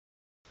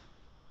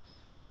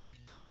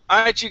All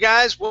right, you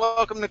guys,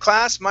 welcome to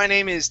class. My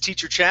name is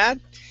Teacher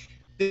Chad.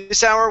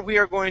 This hour we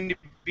are going to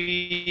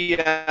be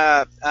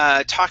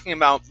talking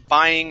about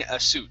buying a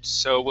suit.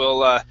 So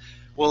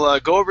we'll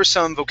go over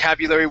some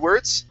vocabulary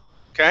words,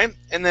 okay,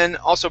 and then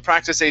also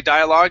practice a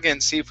dialogue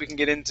and see if we can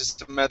get into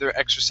some other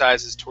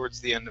exercises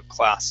towards the end of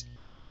class.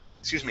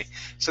 Excuse me.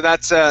 So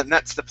that's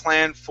the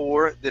plan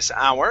for this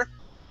hour.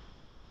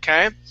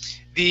 Okay,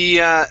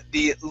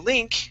 the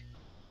link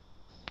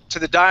to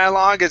the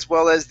dialogue as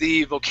well as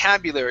the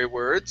vocabulary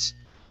words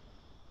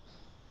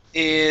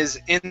is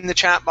in the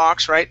chat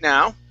box right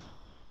now.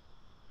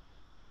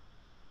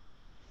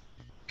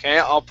 Okay,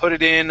 I'll put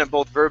it in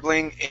both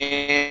Verbling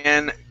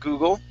and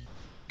Google.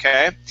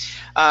 Okay,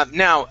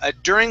 now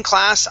during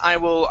class I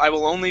will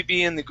only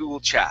be in the Google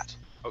chat.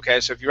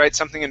 Okay, so if you write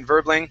something in the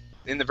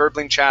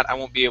Verbling chat, I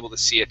won't be able to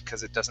see it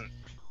because it doesn't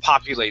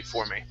populate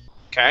for me.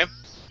 Okay.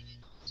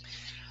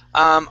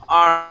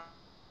 All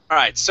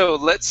right. So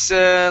let's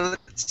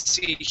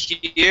see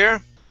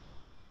here.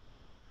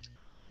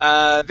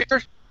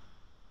 Victor,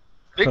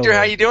 Hello.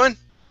 how you doing?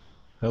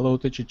 Hello,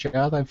 Teacher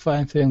Chad. I'm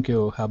fine, thank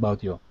you. How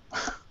about you?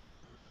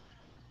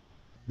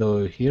 Do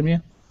you hear me?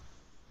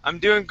 I'm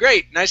doing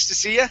great. Nice to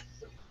see you.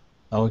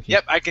 Okay.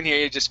 Yep, I can hear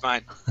you just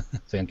fine.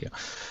 Thank you.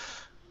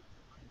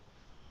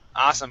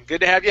 Awesome.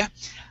 Good to have you.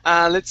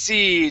 Let's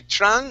see.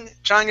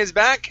 Trung is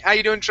back. How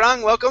you doing,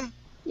 Trung? Welcome.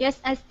 Yes,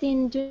 I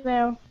still do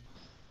well.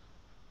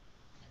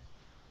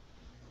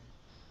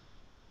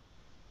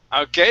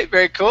 Okay,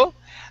 very cool.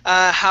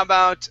 How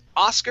about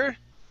Oscar?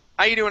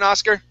 How you doing,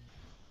 Oscar?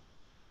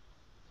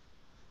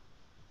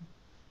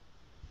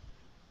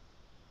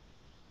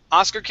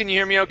 Oscar, can you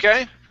hear me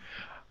okay?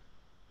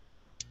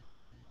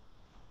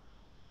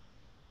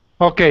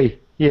 Okay,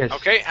 yes.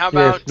 Okay, how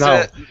about...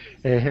 Yes,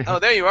 oh,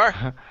 there you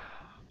are.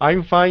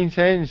 I'm fine,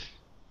 thanks.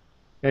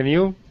 And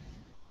you?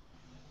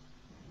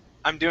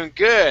 I'm doing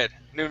good.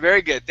 I'm doing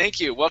very good.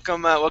 Thank you.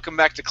 Welcome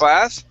back to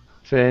class.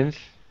 Thanks.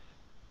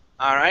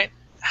 All right.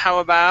 How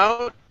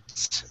about,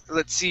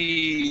 let's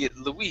see,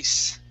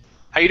 Luis.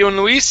 How you doing,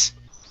 Luis?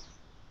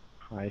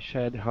 Hi,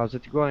 Chad. How's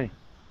it going?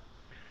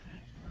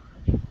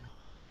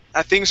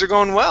 Things are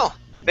going well.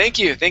 Thank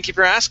you. Thank you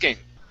for asking.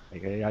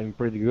 Okay, I'm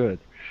pretty good.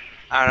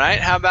 All right.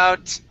 How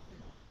about...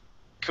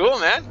 Cool,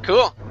 man.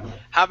 Cool.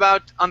 How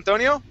about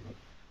Antonio?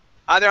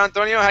 Hi there,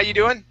 Antonio. How you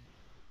doing?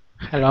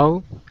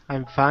 Hello.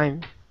 I'm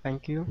fine.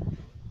 Thank you.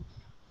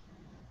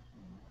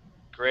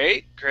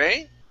 Great.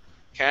 Great.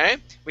 Okay.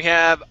 We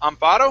have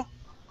Amparo.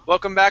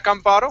 Welcome back,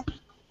 Amparo.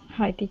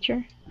 Hi,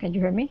 teacher. Can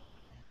you hear me?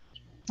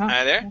 Oh,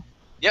 Hi there. yeah.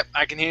 Yep,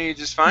 I can hear you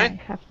just fine.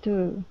 I have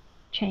to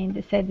change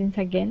the settings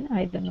again.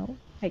 I don't know.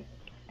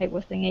 I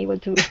wasn't able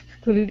to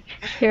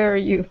hear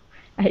you.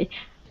 I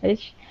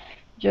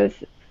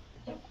just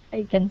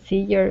I can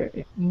see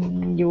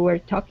you were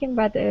talking,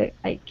 but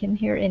I can't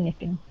hear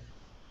anything.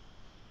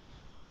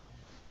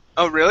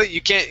 Oh, really?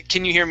 You can't?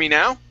 Can you hear me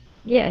now?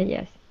 Yeah,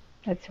 yes.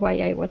 That's why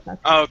I was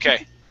asking. Oh,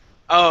 okay.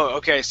 Oh,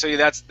 okay. So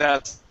that's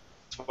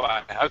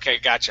why. Okay,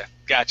 gotcha.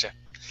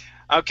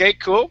 Okay,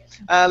 cool.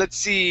 Let's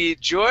see,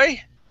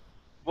 Joy.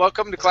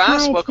 Welcome to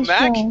class. Hi, Welcome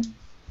back. teacher.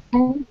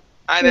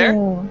 Hi there.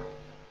 Yeah.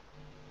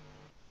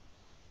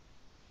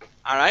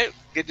 All right.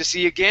 Good to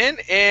see you again.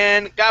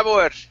 And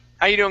Gabor.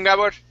 How you doing,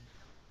 Gabor?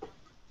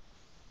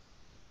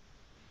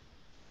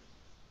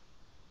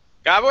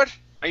 Gabor,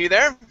 are you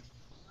there?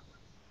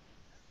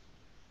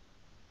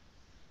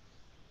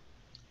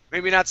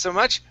 Maybe not so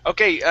much.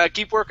 Okay,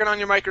 keep working on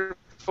your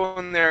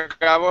microphone there,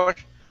 Gabor.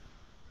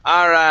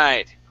 All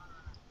right.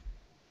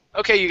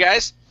 Okay, you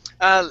guys,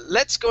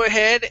 let's go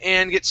ahead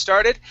and get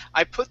started.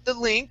 I put the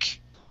link.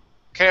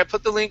 Okay, I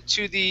put the link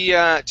to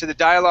the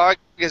dialogue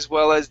as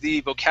well as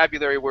the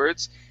vocabulary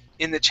words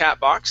in the chat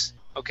box.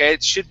 Okay,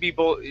 it should be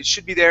both. It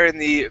should be there in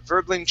the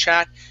Verbling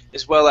chat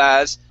as well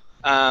as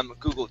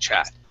Google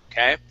chat.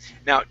 Okay.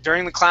 Now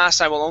during the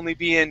class, I will only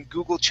be in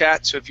Google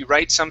chat. So if you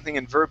write something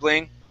in the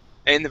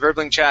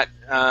Verbling chat,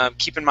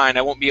 keep in mind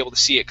I won't be able to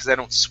see it because I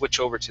don't switch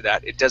over to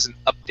that. It doesn't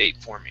update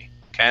for me.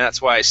 Okay,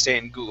 that's why I stay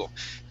in Google.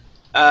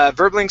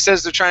 Verbling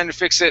says they're trying to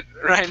fix it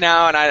right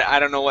now, and I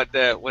don't know what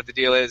the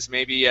deal is.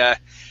 Maybe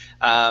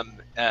Hangouts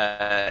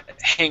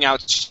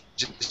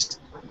just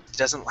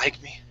doesn't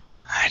like me.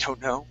 I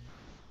don't know.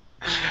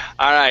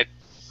 All right,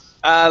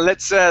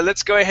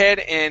 let's go ahead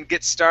and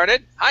get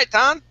started. Hi,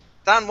 Tan.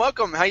 Tan,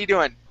 welcome. How you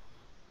doing?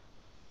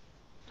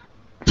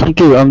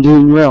 Thank you. I'm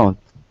doing well.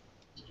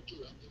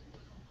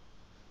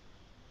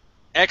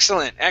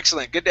 Excellent,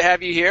 excellent. Good to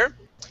have you here.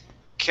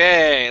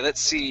 Okay, let's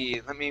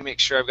see. Let me make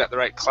sure I've got the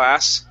right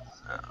class.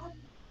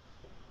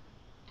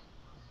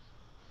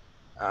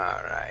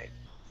 All right.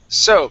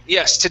 So,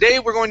 yes, today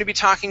we're going to be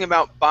talking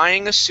about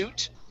buying a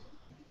suit.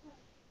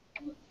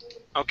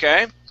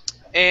 Okay.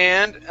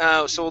 And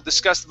so we'll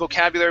discuss the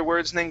vocabulary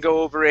words and then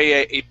go over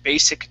a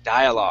basic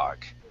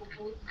dialogue.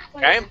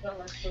 Okay?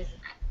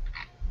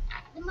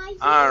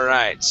 All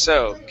right.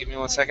 So, give me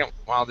 1 second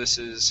while this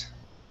is...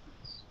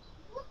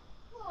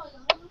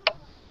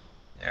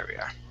 There we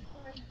are.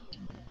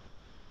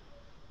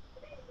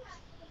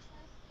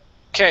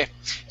 Okay,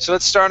 so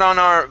let's start on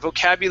our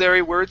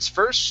vocabulary words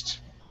first.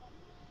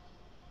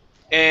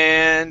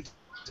 And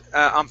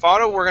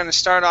Amparo, we're going to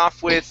start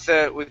off with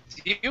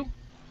you.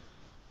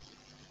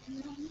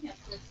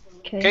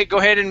 Okay, go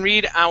ahead and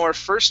read our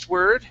first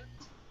word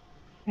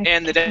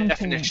and the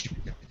definition.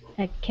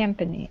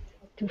 Accompany,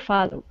 to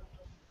follow.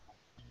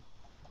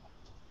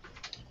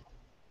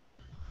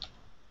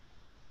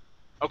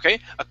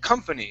 Okay,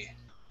 accompany.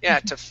 Yeah,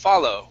 to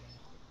follow.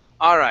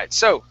 All right.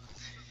 So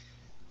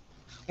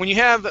when you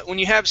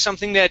have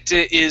something that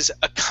is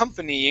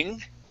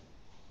accompanying,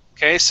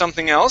 okay,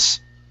 something else,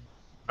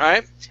 all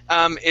right,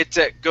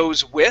 it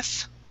goes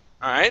with.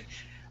 All right.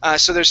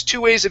 So there's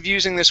two ways of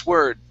using this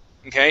word.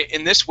 Okay,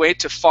 in this way,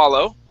 to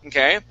follow.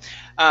 Okay,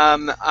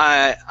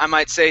 I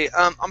might say,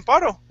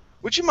 Amparo,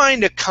 would you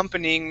mind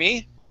accompanying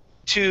me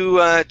to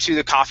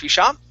the coffee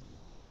shop?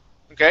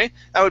 Okay,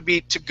 that would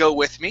be to go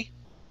with me.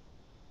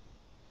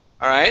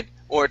 All right,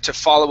 or to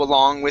follow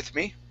along with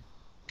me.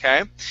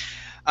 Okay,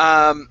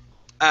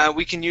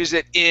 we can use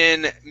it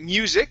in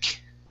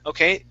music.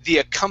 Okay, the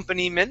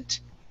accompaniment.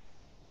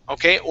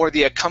 Okay, or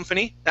the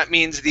accompany. That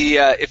means the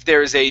if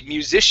there is a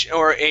musician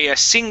or a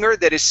singer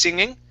that is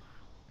singing.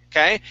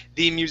 Okay,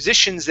 the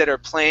musicians that are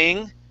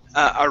playing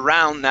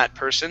around that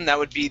person, that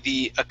would be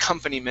the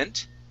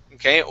accompaniment.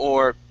 Okay,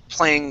 or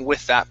playing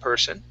with that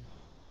person.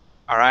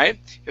 All right.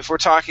 If we're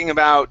talking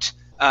about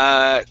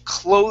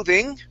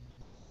clothing,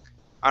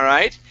 all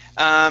right,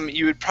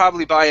 you would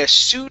probably buy a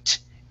suit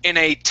and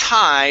a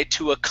tie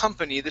to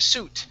accompany the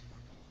suit.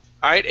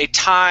 All right, a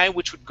tie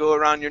which would go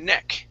around your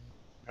neck.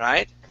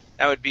 Right,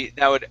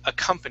 that would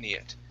accompany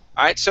it.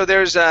 All right, so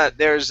there's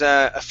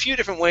a few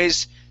different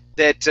ways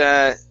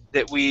that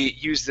that we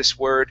use this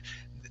word.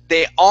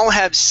 They all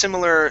have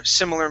similar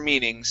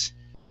meanings,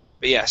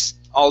 but yes,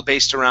 all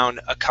based around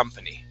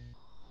accompany.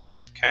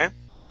 Okay.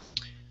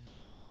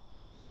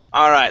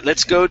 All right,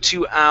 let's go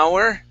to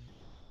our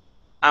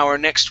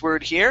next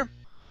word here.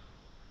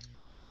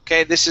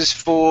 Okay, this is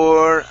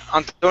for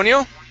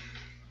Antonio.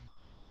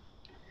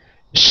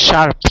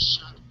 Sharp,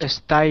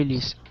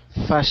 stylish,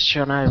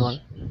 fashionable.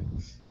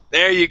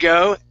 There you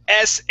go.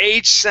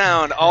 SH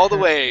sound all the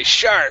way.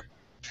 Sharp.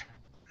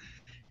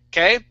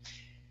 Okay.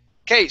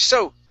 Okay.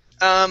 So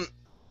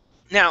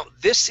now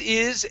this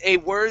is a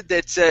word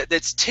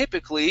that's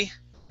typically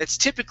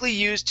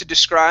used to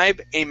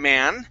describe a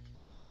man.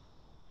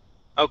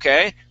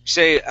 Okay.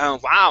 Say,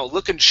 wow,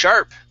 looking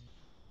sharp.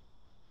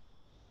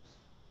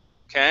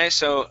 Okay.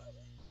 So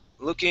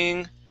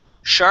looking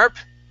sharp.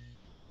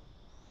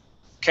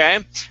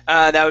 Okay.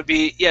 That would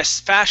be, yes,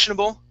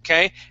 fashionable.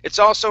 Okay. It's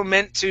also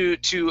meant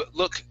to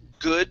look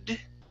good.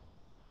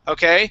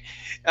 Okay.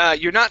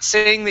 You're not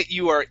saying that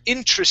you are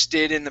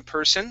interested in the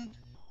person.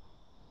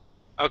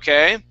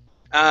 Okay.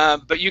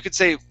 But you could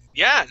say,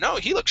 yeah, no,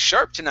 he looks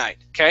sharp tonight.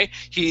 Okay.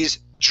 He's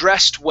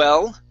dressed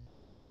well.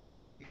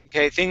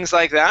 Okay. Things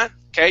like that.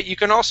 Okay. You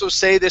can also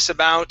say this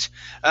about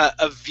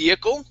a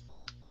vehicle.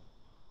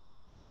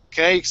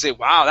 Okay. You can say,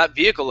 wow, that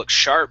vehicle looks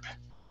sharp.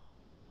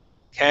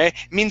 Okay.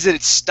 It means that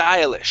it's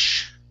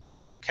stylish.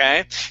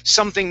 Okay.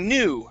 Something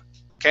new.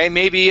 Okay.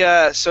 Maybe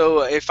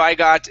so if I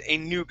got a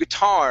new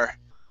guitar,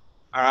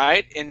 all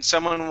right, and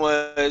someone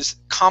was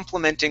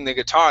complimenting the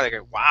guitar, they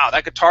go, wow,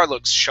 that guitar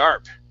looks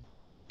sharp.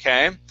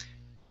 Okay.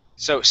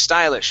 So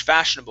stylish,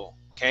 fashionable.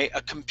 Okay.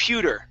 A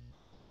computer.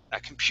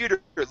 That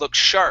computer looks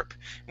sharp.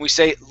 And we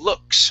say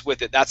looks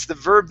with it. That's the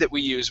verb that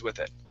we use with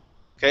it.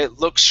 Okay.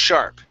 Looks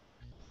sharp.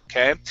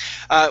 Okay.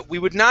 We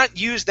would not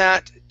use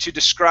that to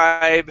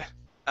describe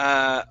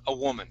a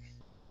woman.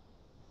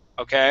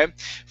 Okay.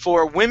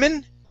 For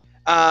women,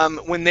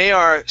 when they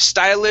are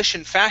stylish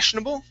and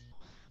fashionable,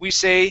 we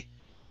say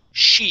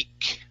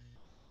chic.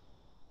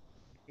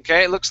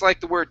 Okay, it looks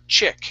like the word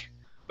chick,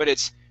 but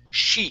it's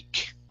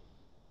chic.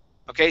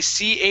 Okay,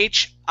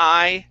 C-H-I-C.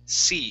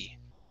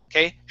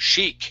 Okay,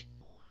 chic.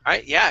 All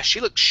right, yeah, she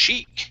looks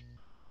chic.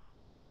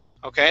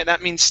 Okay,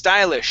 that means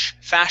stylish,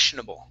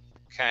 fashionable.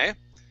 Okay.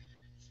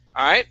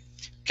 All right.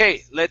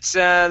 Okay, let's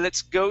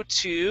go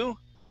to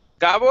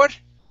Gabor.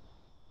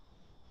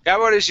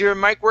 Gabor, is your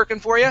mic working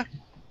for you?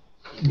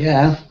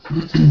 Yeah.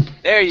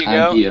 There you I'm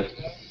go. here.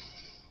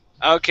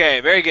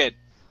 Okay, very good.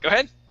 Go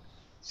ahead.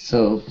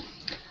 So,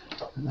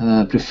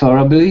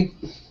 preferably,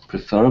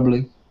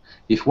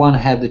 if one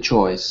had the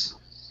choice.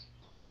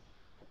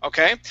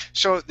 Okay,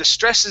 so the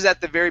stress is at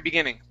the very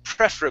beginning.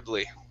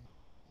 Preferably.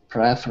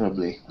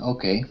 Preferably,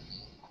 okay.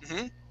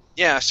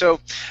 Yeah, so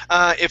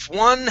if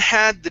one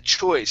had the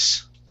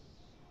choice,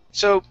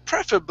 so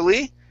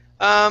preferably,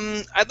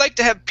 I'd like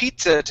to have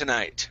pizza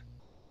tonight.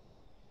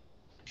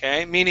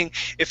 Okay, meaning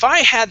if I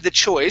had the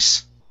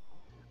choice,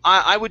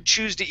 I would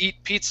choose to eat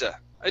pizza.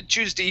 I'd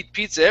choose to eat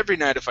pizza every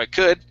night if I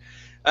could,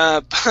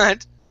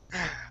 but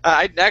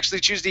I'd actually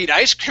choose to eat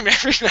ice cream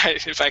every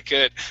night if I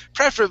could.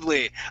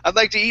 Preferably, I'd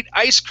like to eat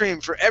ice cream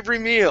for every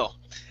meal,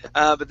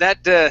 but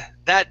that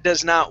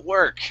does not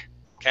work.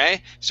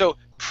 Okay, so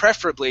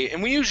preferably,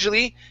 and we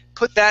usually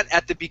put that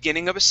at the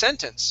beginning of a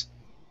sentence.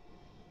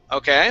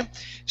 Okay,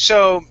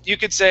 so you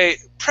could say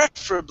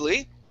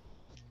preferably,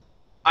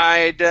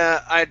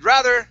 I'd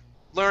rather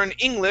learn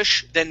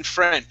English than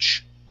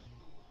French.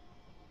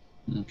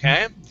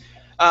 Okay,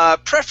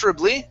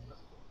 preferably,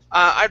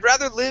 I'd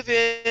rather live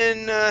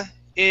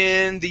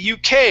in the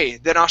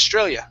UK than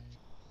Australia.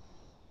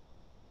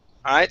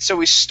 All right, so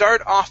we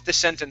start off the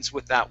sentence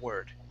with that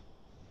word.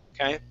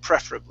 Okay,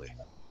 preferably.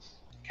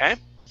 Okay,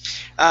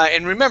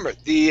 and remember,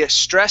 the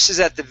stress is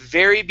at the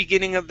very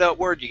beginning of that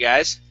word, you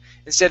guys.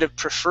 Instead of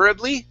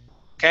preferably,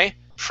 okay,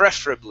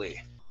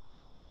 preferably.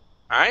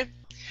 All right.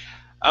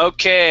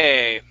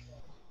 Okay.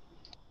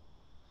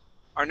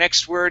 Our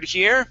next word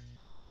here.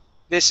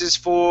 This is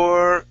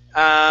for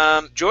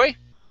Joy.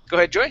 Go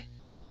ahead, Joy.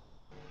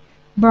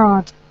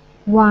 Broad,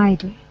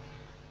 wide.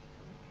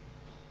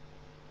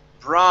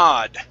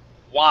 Broad,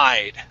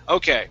 wide.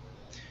 Okay.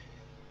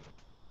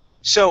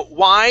 So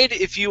wide,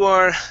 if you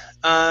are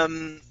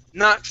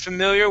not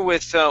familiar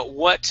with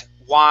what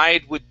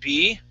wide would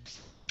be,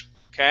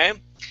 okay.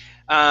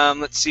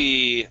 Let's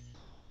see.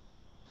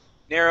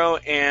 Narrow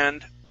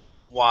and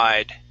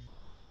wide.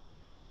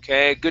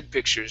 Okay, good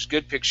pictures,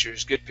 good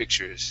pictures, good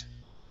pictures.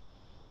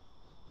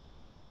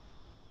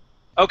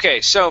 Okay,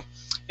 so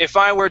if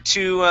I were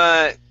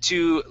to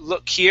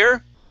look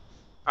here,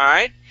 all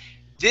right,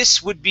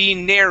 this would be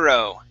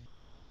narrow.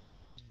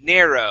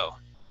 Narrow.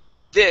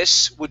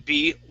 This would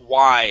be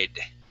wide.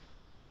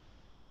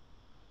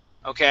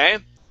 Okay,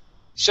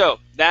 so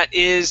that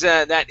is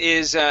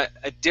a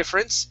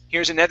difference.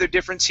 Here's another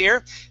difference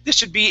here.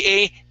 This would be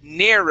a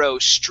narrow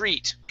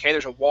street. Okay,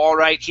 there's a wall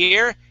right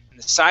here and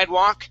the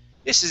sidewalk.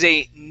 This is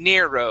a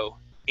narrow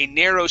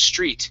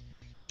street.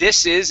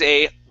 This is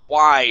a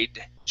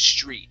wide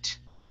street.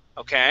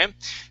 Okay,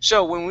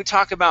 so when we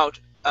talk about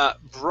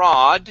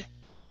broad,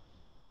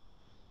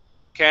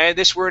 okay,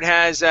 this word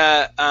has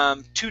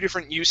two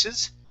different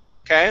uses.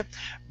 Okay,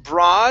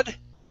 broad,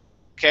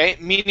 okay,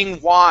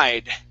 meaning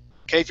wide.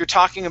 Okay, if you're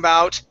talking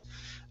about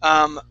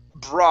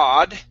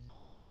broad,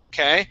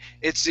 okay,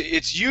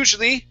 it's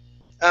usually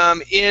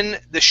in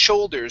the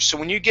shoulders. So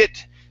when you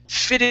get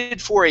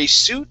fitted for a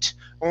suit,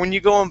 or when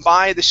you go and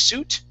buy the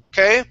suit,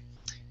 okay,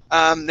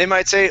 they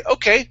might say,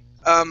 okay,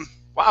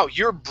 wow,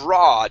 you're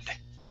broad.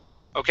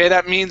 Okay,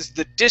 that means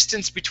the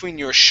distance between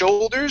your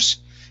shoulders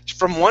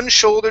from one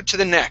shoulder to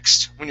the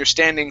next when you're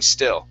standing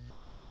still.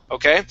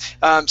 Okay,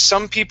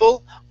 some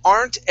people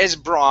aren't as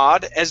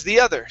broad as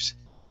the others.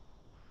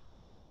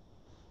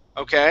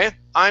 Okay,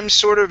 I'm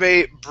sort of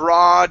a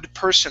broad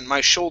person.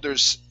 My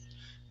shoulders,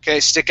 okay,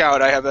 stick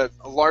out. I have a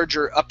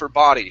larger upper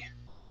body.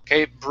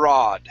 Okay,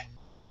 broad.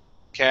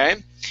 Okay,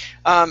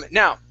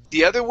 now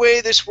the other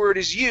way this word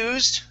is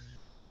used,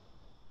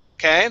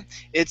 okay,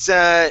 it's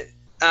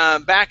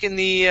back in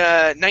the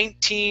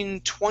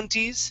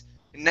 1920s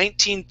and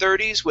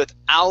 1930s with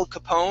Al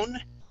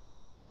Capone.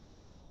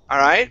 All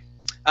right.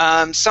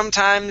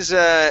 Sometimes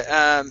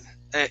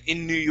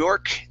in New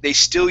York they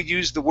still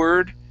use the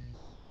word.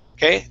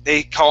 Okay,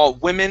 they call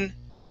women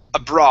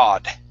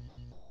abroad.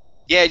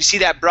 Yeah, you see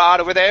that broad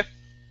over there?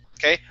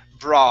 Okay,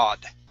 broad.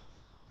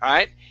 All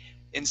right.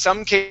 In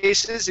some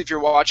cases, if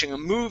you're watching a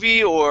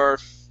movie or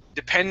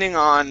depending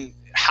on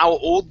how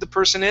old the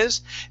person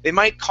is, they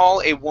might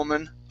call a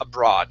woman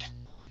abroad.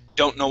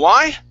 Don't know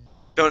why.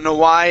 Don't know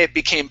why it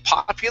became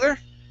popular,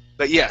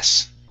 but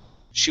yes,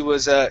 she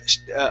was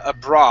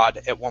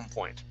abroad at one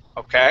point.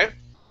 Okay,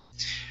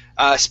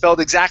 spelled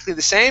exactly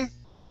the same.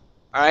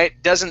 All right,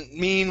 doesn't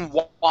mean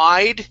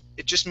wide.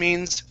 It just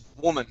means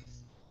woman.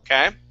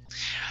 Okay.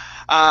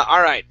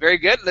 All right, very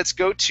good. Let's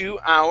go to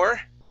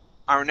our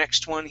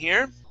next one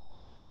here.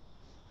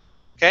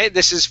 Okay,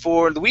 this is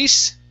for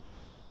Luis.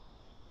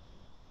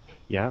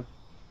 Yeah.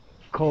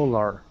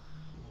 Collar.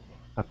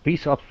 A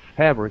piece of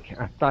fabric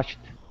attached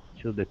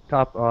to the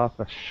top of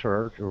a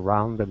shirt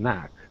around the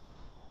neck.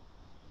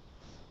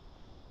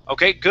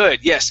 Okay,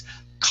 good. Yes,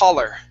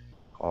 collar.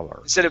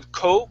 Collar. Instead of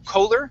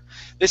collar,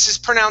 this is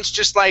pronounced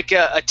just like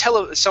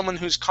someone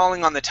who's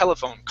calling on the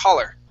telephone.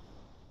 Caller.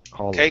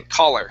 Collar. Okay,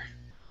 caller.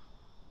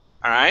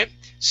 All right.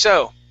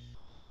 So,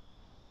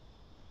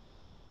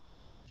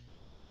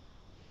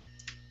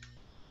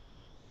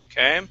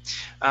 okay,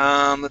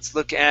 let's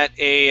look at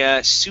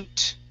a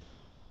suit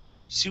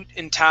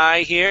and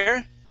tie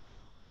here.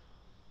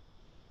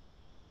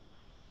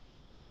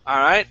 All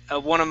right,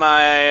 one of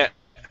my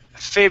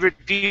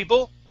favorite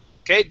people.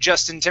 Okay,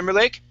 Justin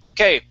Timberlake.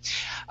 Okay,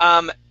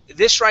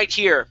 this right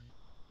here,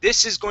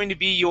 this is going to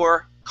be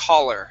your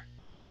collar.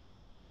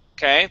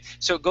 Okay,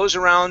 so it goes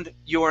around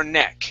your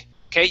neck.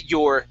 Okay,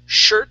 your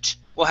shirt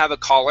will have a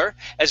collar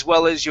as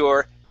well as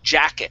your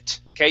jacket.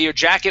 Okay, your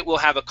jacket will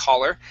have a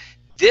collar.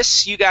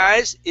 This, you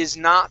guys, is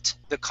not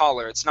the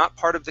collar. It's not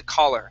part of the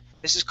collar.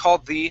 This is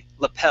called the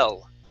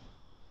lapel.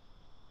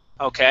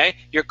 Okay,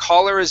 your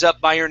collar is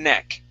up by your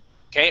neck.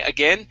 Okay,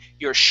 again,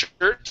 your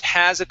shirt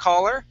has a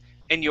collar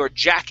and your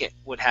jacket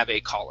would have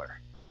a collar.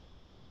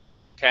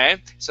 Okay,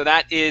 so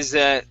that is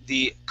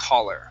the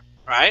collar,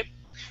 right?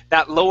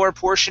 That lower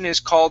portion is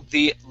called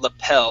the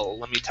lapel.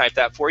 Let me type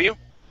that for you.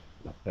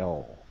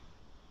 Lapel.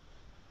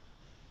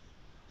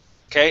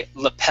 Okay,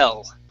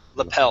 lapel.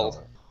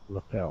 Lapel.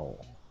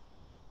 Lapel.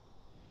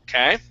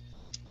 Okay?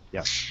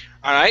 Yeah.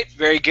 All right,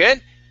 very good.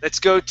 Let's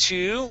go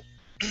to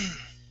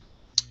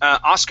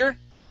Oscar.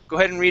 Go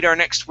ahead and read our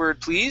next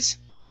word, please.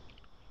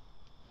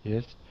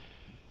 Yes.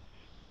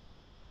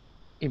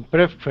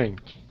 Impression.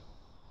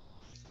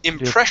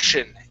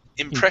 Impression.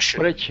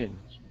 Impression.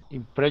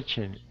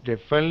 The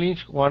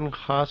feelings one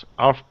has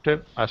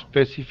after a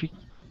specific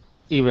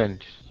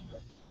event.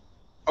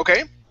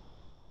 Okay.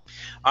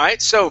 All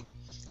right, so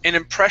an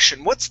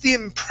impression. What's the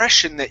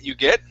impression that you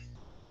get?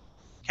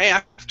 Okay,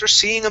 after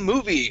seeing a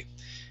movie.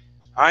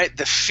 All right,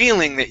 the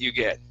feeling that you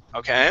get.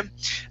 Okay,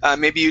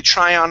 maybe you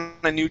try on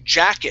a new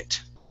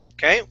jacket.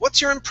 Okay,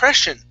 what's your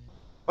impression?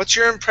 What's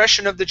your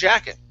impression of the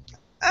jacket?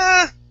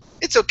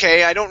 It's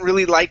okay. I don't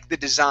really like the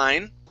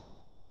design.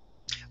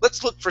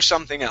 Let's look for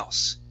something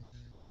else.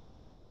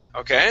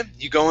 Okay,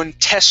 you go and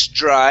test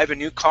drive a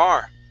new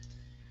car.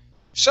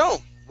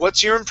 So,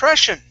 what's your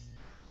impression?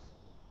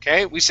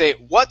 Okay, we say,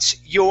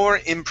 what's your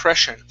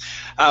impression?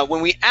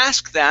 When we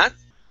ask that,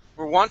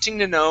 we're wanting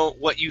to know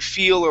what you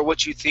feel or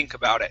what you think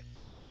about it.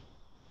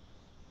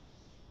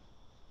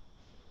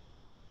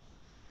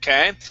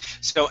 Okay,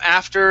 so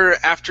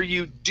after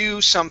you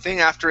do something,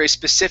 after a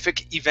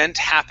specific event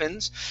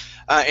happens,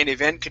 an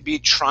event could be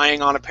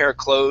trying on a pair of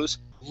clothes,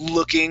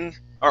 looking,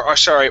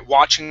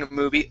 watching a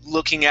movie,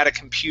 looking at a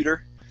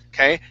computer,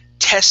 okay,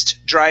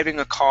 test driving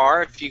a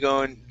car if you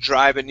go and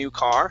drive a new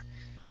car,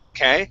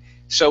 okay.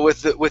 So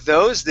with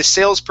those, the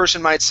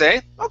salesperson might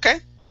say, okay,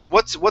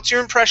 what's your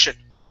impression?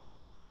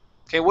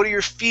 Okay, what are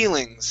your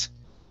feelings?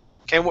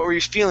 Okay, what were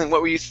you feeling?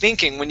 What were you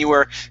thinking when you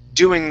were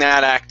doing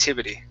that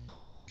activity?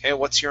 Okay,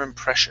 what's your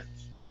impression?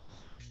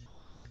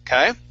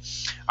 Okay,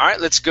 all right,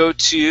 let's go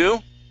to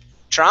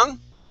Trang.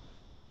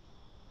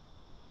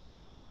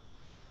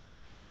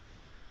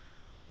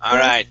 All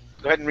right,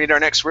 go ahead and read our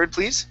next word,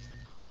 please.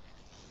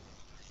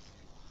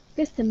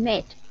 Custom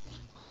made.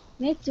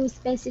 Made to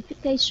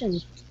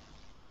specifications.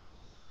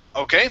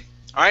 Okay,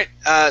 all right,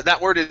 that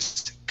word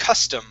is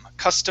custom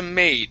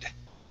made.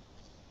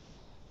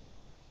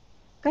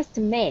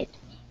 Custom made.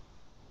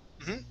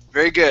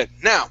 Very good.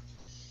 Now,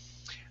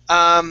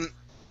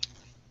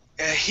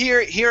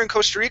 here in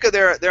Costa Rica,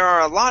 there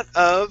are a lot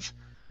of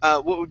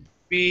what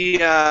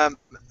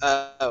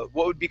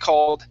would be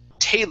called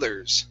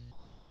tailors.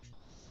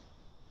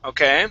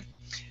 Okay.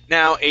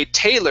 Now, a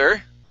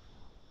tailor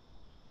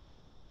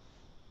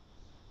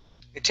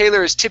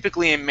is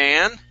typically a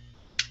man.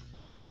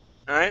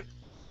 All right.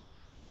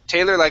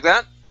 Tailor like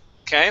that.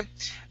 Okay.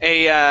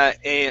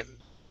 A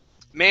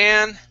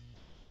man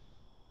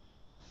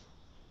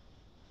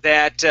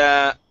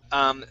that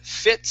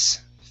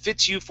fits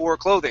you for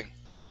clothing.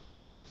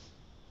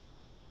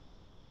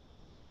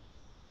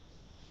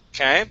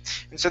 Okay,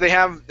 and so they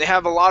have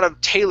a lot of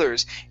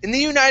tailors. In the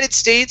United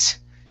States,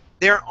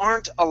 there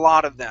aren't a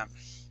lot of them,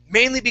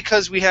 mainly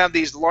because we have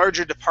these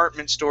larger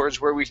department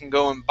stores where we can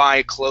go and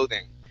buy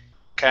clothing.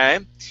 Okay,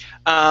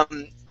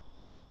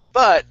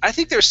 but I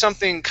think there's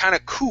something kind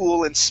of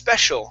cool and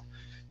special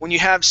when you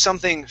have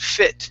something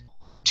fit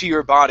to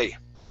your body.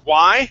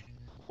 Why?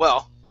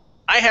 Well,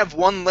 I have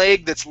one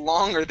leg that's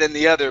longer than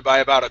the other by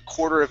about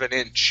 1/4 of an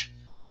inch,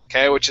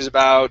 okay, which is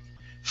about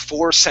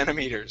 4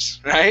 centimeters,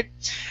 right?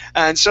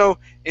 And so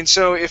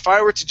if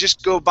I were to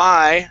just go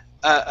buy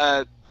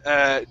a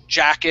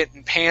jacket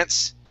and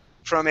pants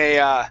from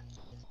a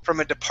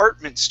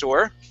department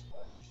store,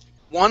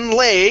 one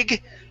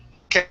leg,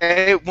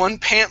 okay, one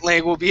pant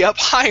leg will be up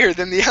higher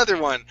than the other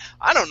one.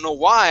 I don't know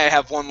why I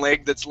have one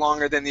leg that's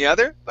longer than the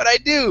other, but I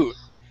do,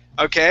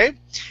 okay?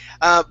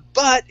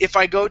 But if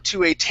I go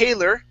to a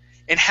tailor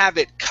and have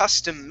it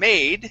custom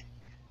made,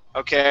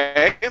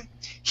 okay,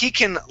 he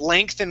can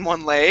lengthen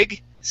one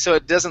leg so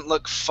it doesn't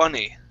look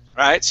funny,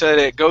 right? So that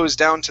it goes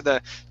down to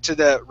the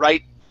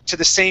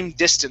same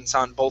distance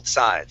on both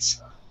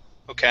sides.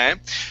 Okay,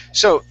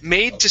 so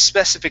made to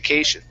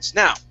specifications.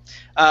 Now,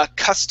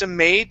 custom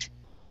made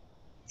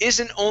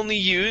isn't only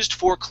used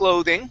for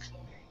clothing.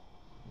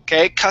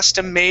 Okay,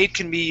 custom made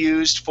can be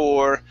used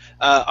for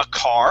a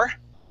car.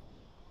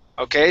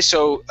 Okay,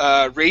 so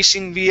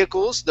racing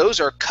vehicles, those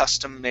are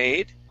custom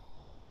made.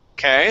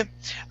 Okay,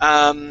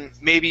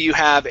 maybe you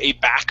have a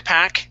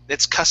backpack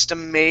that's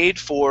custom made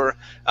for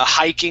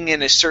hiking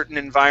in a certain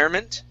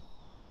environment.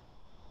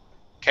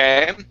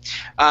 Okay,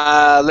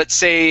 let's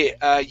say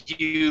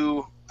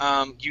you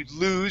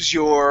lose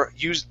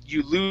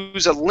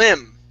a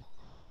limb.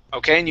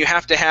 Okay, and you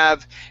have to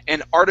have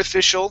an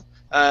artificial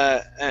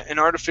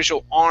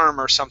arm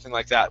or something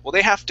like that. Well,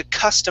 they have to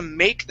custom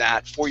make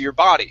that for your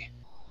body.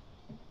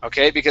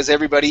 Okay, because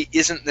everybody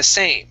isn't the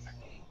same.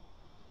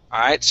 All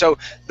right, so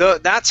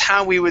that's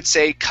how we would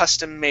say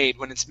custom made,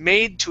 when it's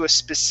made to a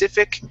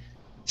specific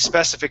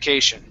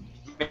specification,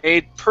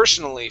 made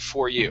personally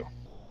for you,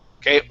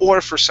 okay,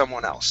 or for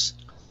someone else.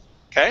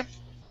 Okay.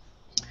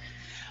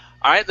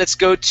 All right, let's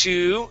go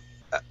to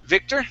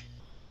Victor.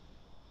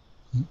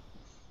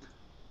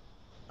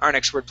 Our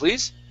next word,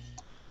 please.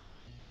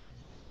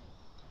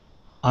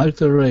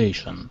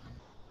 Alteration.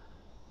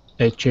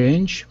 A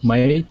change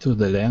made to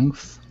the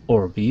length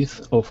or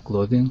width of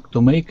clothing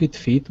to make it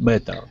fit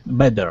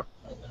better.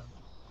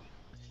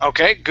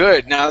 Okay,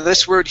 good. Now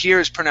this word here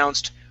is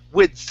pronounced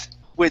width.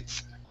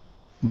 Width.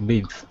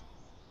 Width.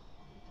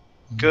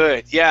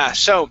 Good. Yeah.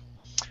 So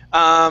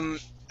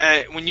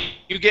when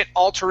you get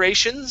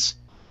alterations,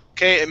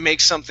 okay, it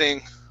makes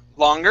something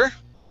longer,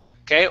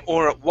 okay,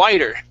 or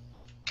wider.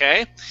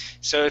 Okay.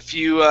 So if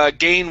you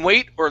gain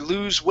weight or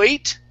lose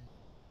weight,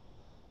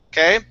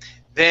 okay,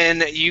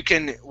 then you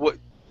can.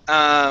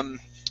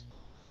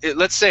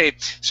 Let's say,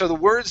 so the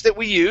words that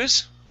we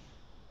use.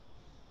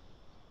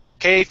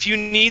 Okay, if you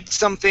need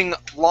something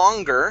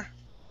longer,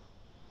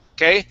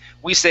 okay,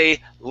 we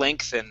say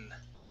lengthen.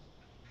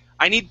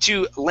 I need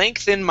to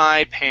lengthen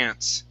my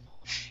pants.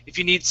 If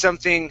you need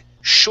something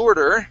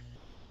shorter,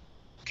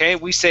 okay,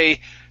 we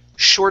say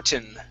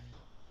shorten,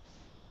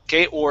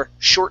 okay, or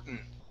shorten,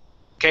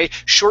 okay,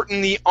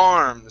 shorten the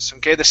arms,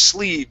 okay, the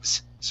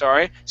sleeves,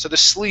 sorry, so the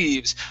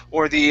sleeves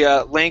or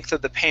the length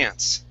of the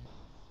pants,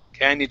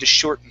 okay, I need to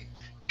shorten,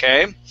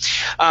 okay.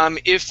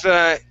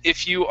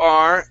 If you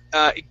are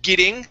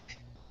getting,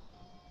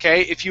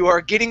 okay, if you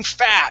are getting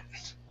fat,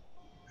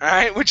 all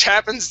right, which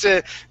happens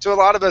to a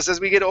lot of us as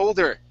we get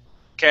older,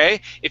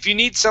 okay, if you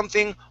need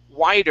something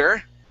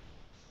wider,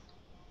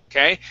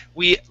 okay,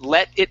 we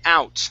let it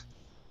out.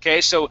 Okay,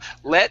 so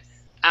let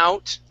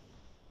out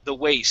the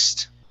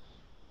waist.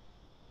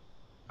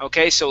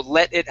 Okay, so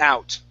let it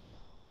out.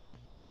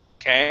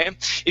 Okay,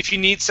 if you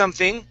need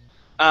something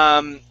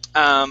not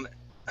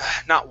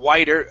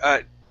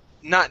wider,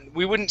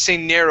 we wouldn't say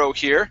narrow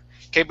here.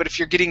 Okay, but if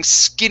you're getting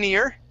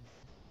skinnier,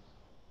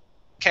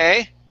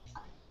 okay,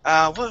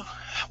 how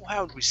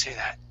would we say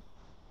that?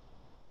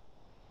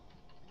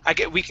 I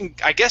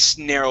guess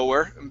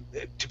narrower,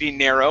 to be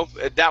narrow,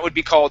 that would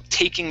be called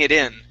taking it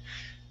in.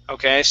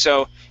 Okay,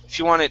 so if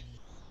you want it,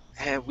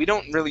 we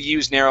don't really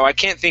use narrow. I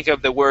can't think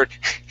of the word,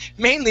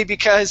 mainly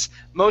because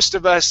most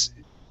of us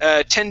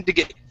tend to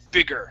get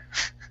bigger.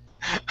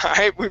 All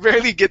right, we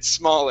rarely get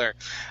smaller.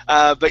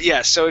 But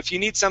yeah, so if you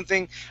need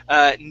something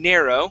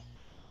narrow,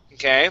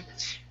 okay,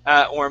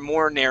 or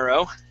more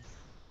narrow,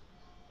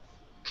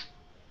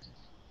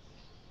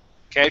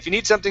 okay, if you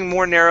need something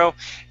more narrow,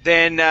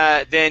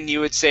 then you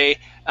would say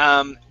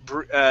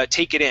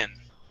take it in.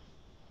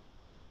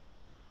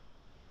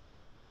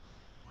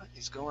 What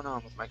is going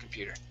on with my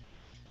computer?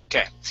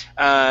 Okay,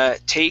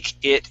 take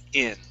it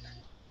in.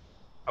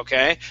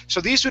 Okay, so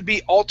these would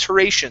be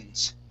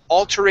alterations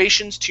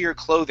to your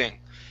clothing.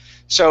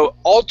 So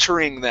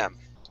altering them,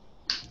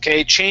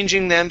 okay,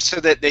 changing them so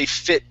that they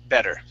fit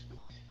better.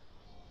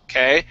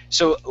 Okay,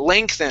 so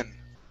lengthen,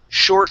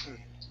 shorten,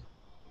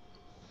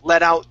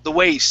 let out the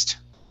waist,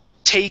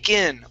 take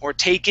in or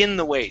take in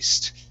the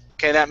waist.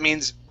 Okay, that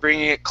means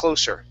bringing it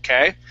closer.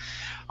 Okay,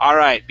 all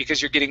right,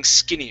 because you're getting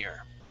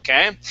skinnier.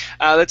 Okay,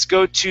 let's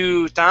go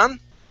to Tan.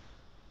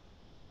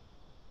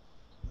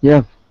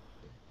 Yeah.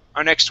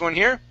 Our next one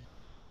here.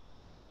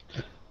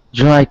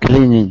 Dry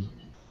cleaning.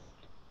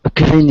 A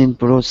cleaning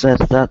process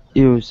that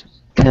uses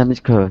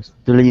chemicals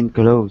to clean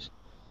clothes.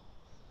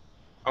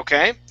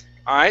 Okay,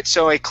 all right,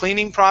 so a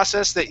cleaning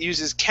process that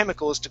uses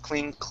chemicals to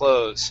clean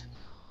clothes.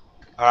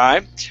 All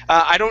right,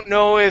 I don't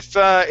know if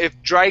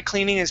dry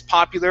cleaning is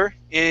popular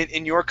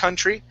in your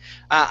country.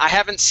 I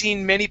haven't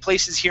seen many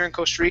places here in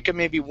Costa Rica,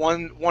 maybe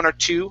one or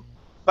two,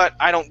 but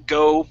I don't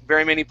go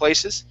very many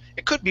places.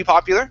 It could be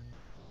popular,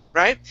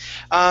 right?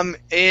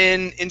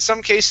 In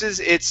some cases,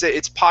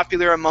 it's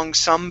popular among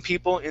some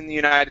people in the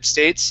United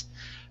States.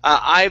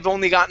 I've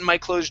only gotten my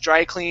clothes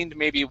dry cleaned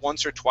maybe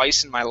once or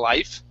twice in my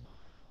life,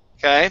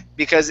 okay?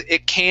 Because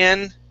it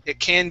can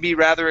be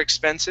rather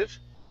expensive,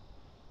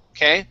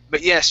 okay?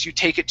 But yes, you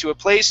take it to a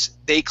place,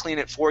 they clean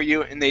it for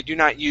you, and they do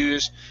not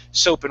use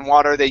soap and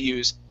water. They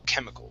use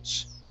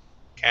chemicals,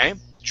 okay?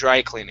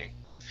 Dry cleaning.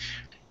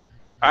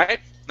 All right,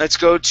 let's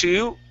go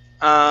to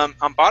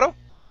Amparo.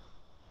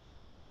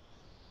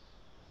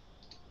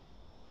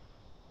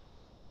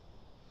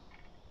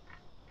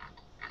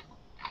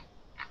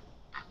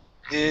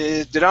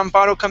 Did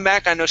Amparo come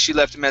back? I know she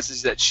left a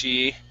message that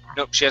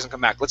nope, she hasn't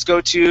come back. Let's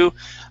go to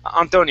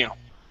Antonio.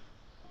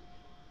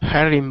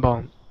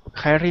 Herringbone,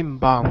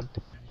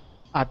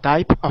 a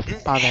type of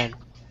pattern,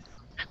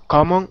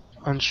 common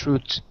on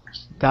suits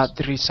that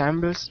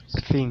resembles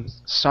thin,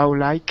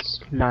 saw-like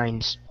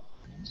lines.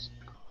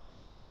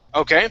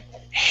 Okay,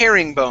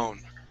 herringbone.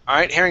 All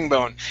right,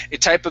 herringbone, a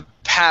type of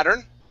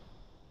pattern.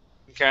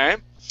 Okay,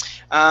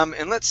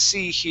 and let's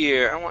see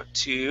here. I want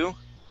to.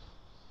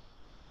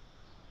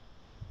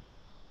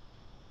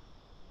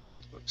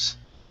 Oops.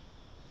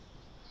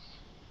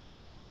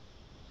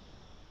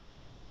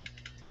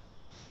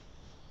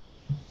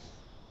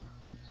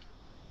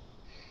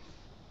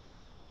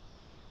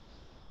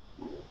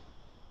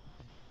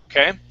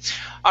 Okay,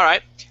 all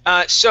right.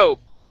 So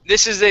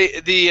this is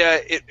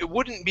it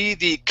wouldn't be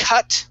the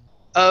cut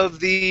of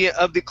the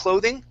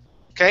clothing,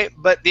 okay,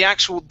 but the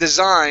actual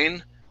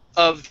design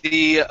of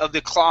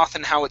the cloth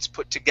and how it's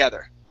put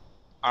together.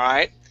 All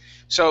right.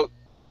 So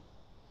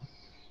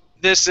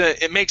this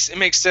it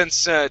makes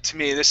sense to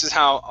me. This is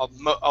how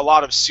a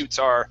lot of suits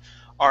are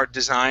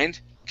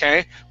designed,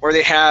 okay, where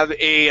they have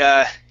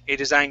a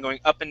design going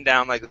up and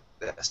down like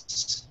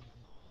this.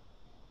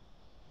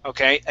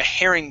 Okay, a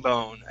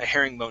herringbone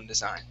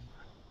design.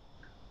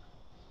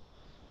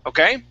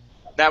 Okay,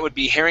 that would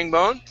be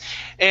herringbone.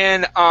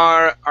 And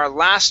our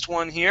last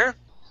one here,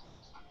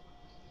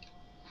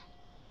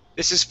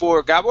 this is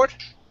for Gabor.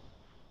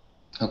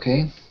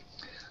 Okay.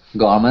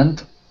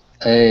 Garment,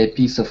 a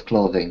piece of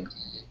clothing.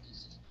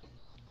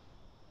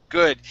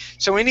 Good.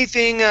 So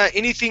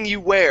anything you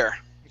wear,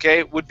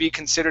 okay, would be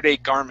considered a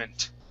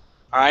garment.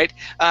 All right.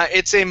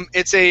 It's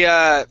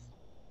a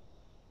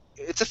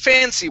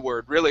fancy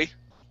word, really.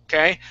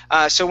 Okay.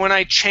 So when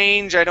I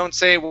change, I don't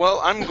say,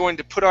 well, I'm going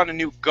to put on a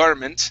new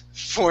garment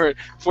for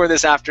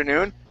this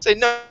afternoon. I say,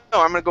 no,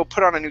 I'm going to go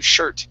put on a new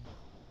shirt,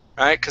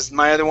 right? Because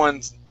my other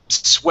one's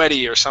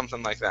sweaty or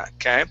something like that.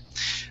 Okay.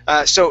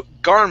 So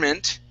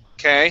garment,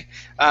 okay,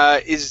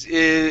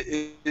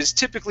 is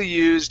typically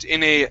used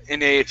in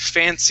a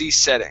fancy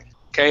setting,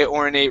 okay,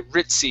 or in a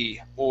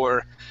ritzy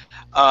or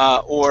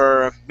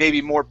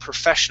maybe more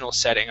professional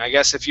setting. I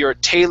guess if you're a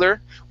tailor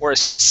or a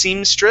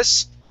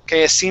seamstress,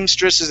 okay, a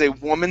seamstress is a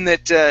woman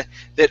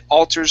that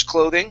alters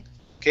clothing,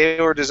 okay,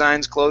 or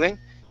designs clothing.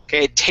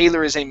 Okay, a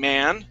tailor is a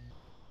man,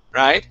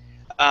 right?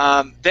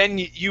 Then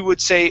you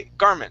would say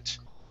garment.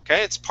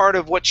 Okay, it's part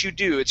of what you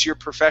do. It's your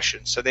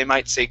profession, so they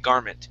might say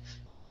garment.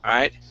 All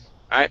right,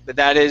 but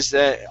that is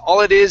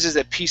all it is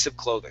a piece of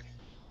clothing.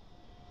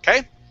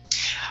 Okay.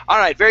 All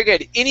right, very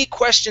good. Any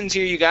questions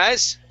here, you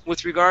guys,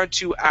 with regard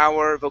to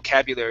our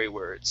vocabulary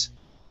words?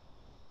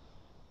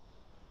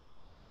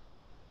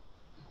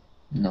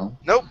 No.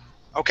 Nope.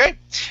 Okay,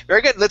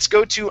 very good. Let's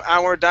go to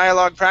our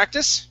dialogue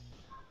practice.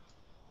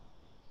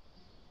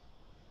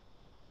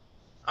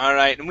 All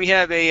right, and we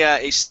have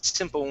a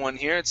simple one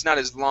here. It's not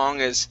as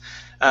long as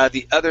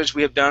the others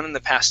we have done in the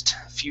past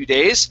few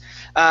days.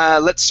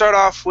 Let's start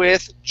off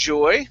with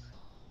Joy.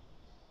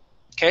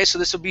 Okay, so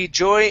this will be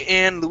Joy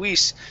and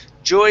Luis.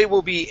 Joy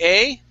will be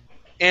A,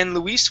 and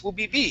Luis will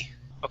be B.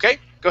 Okay,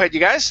 go ahead, you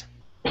guys.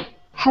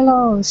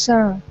 Hello,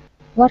 sir.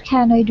 What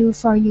can I do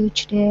for you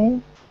today?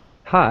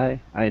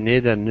 Hi, I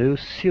need a new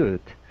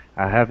suit.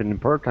 I have an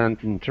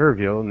important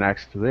interview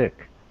next week,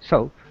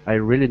 so I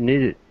really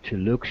need it to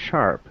look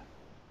sharp.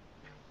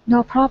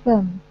 No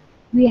problem.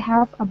 We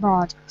have a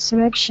broad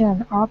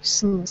selection of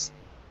suits,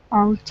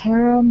 all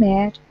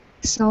tailor-made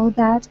so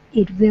that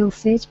it will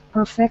fit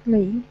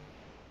perfectly.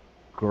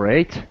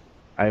 Great.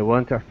 I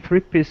want a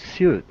three-piece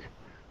suit,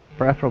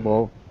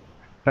 preferably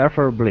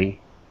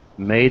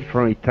made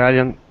from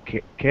Italian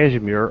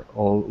cashmere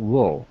or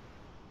wool.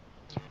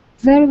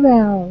 Very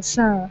well,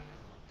 sir.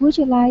 Would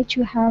you like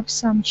to have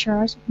some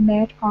shirts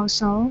made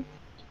also?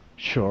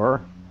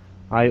 Sure.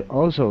 I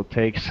also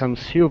take some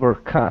silver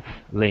cuff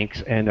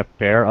links and a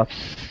pair of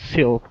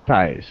silk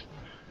ties.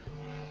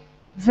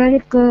 Very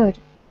good.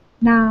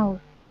 Now,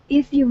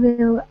 if you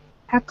will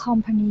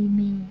accompany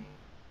me,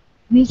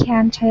 we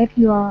can take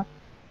your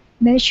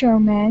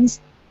measurements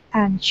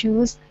and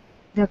choose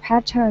the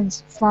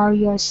patterns for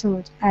your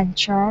suit and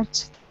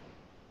shirts.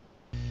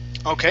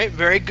 Okay,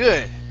 very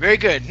good. Very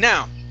good.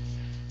 Now,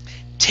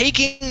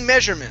 taking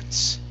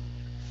measurements.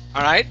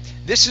 All right,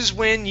 this is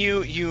when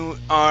you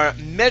are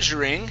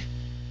measuring.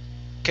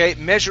 Okay,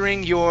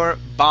 measuring your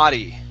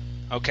body.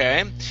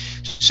 Okay,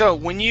 so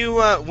when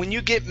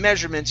you get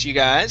measurements, you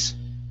guys.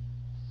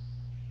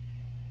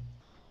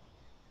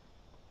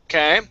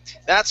 Okay,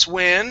 that's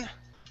when.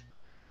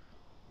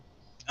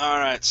 All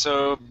right,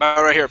 so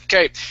about right here.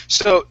 Okay,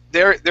 so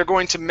they're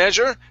going to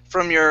measure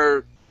from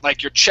your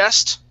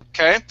chest.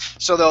 Okay,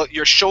 so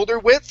your shoulder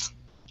width,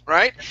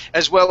 right,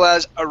 as well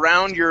as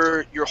around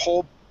your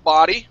whole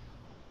body.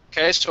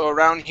 Okay, so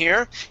around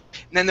here,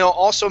 and then they'll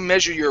also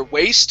measure your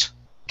waist.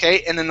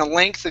 Okay, and then the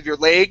length of your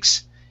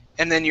legs,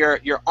 and then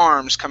your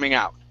arms coming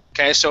out.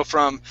 Okay, so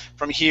from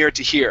here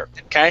to here.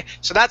 Okay,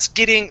 so that's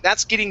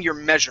getting your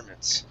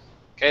measurements.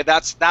 Okay,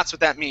 that's what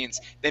that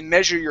means. They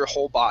measure your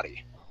whole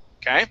body.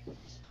 Okay.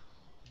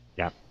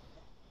 Yeah.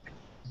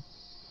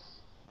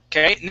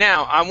 Okay,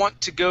 now I want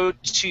to go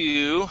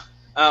to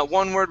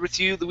one word with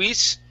you,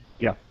 Luis.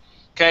 Yeah.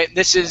 Okay,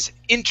 this is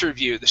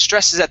interview. The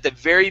stress is at the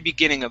very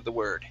beginning of the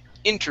word.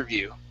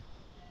 Interview.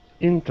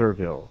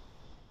 Interview.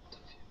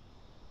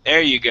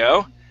 There you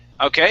go.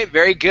 Okay,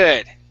 very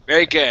good.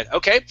 Very good.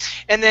 Okay,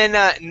 and then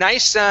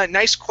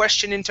nice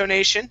question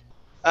intonation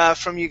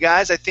from you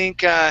guys. I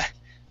think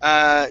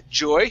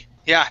Joy.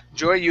 Yeah,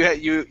 Joy,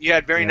 you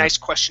had very nice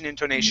question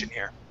intonation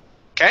here.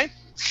 Okay.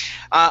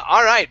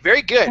 All right.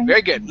 Very good.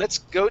 Very good. Let's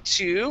go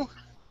to.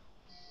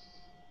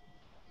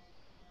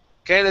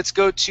 Okay, let's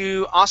go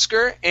to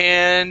Oscar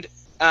and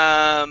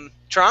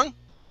Trung.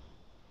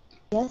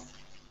 Yes.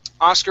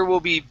 Oscar will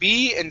be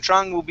B and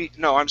Trung will be,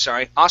 no, I'm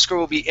sorry. Oscar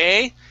will be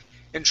A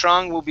and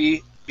Trung will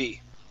be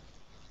B.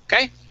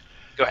 Okay?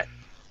 Go ahead.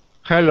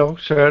 Hello,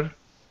 sir.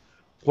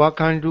 What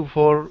can I do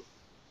for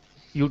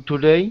you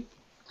today?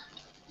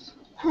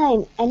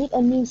 Hi, I need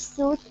a new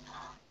suit.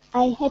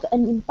 I have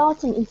an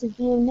important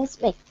interview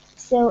next week,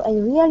 so I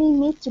really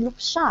need to look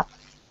sharp.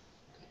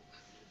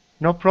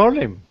 No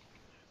problem.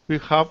 We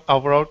have a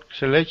broad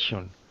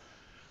selection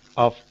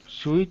of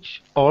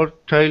suits all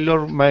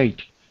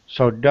tailor-made,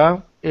 so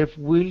that it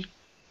will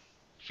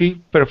fit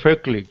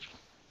perfectly.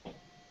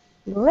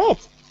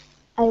 Great!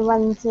 I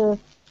want a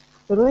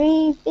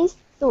three-piece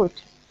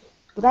suit,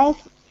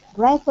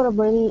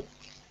 preferably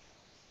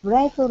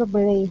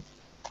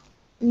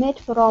made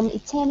from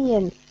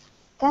Italian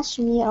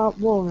cashmere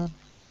wool.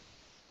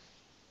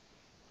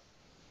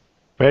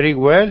 Very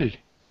well,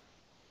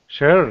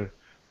 sir.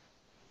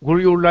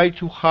 Would you like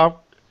to have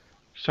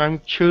some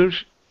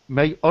chairs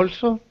made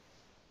also?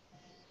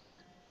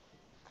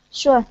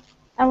 Sure,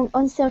 I will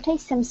also take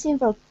some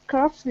silver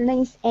cuff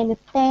links and a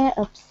pair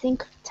of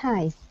silk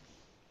ties.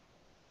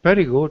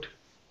 Very good.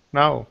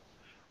 Now,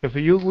 if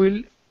you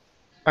will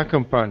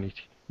accompany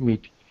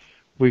me,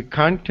 we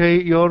can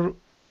take your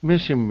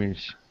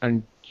measurements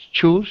and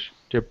choose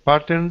the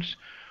patterns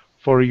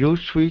for your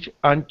suite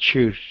and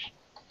chairs.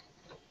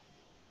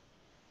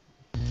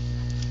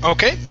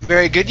 Okay,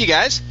 very good, you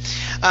guys.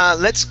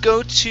 Let's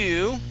go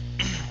to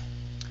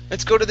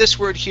this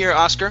word here,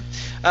 Oscar.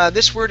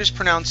 This word is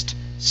pronounced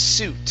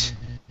suit.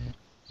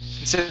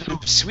 Instead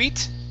of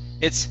sweet,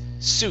 it's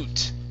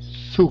suit.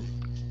 Suit.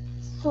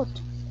 Suit.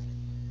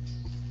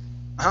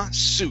 Suit.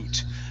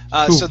 Suit.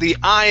 So the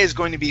I is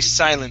going to be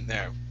silent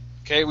there.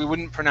 Okay, we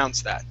wouldn't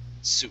pronounce that.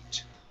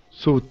 Suit.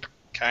 Suit.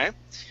 Okay.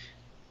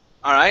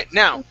 All right.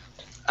 Now,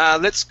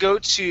 let's go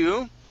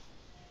to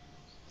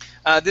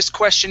this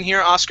question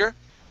here, Oscar.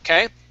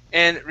 Okay.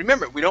 And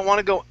remember, we don't want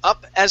to go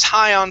up as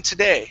high on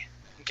today.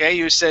 Okay.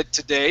 You said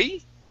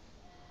today.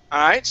 All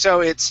right.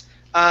 So it's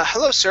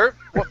hello, sir.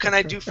 What can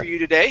I do for you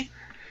today?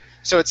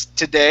 So it's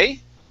today.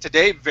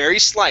 Today, very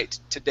slight.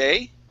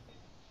 Today.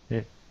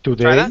 Yeah. Try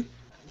Today. that.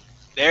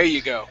 There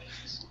you go.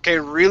 Okay,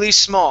 really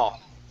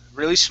small.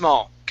 Really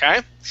small.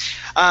 Okay?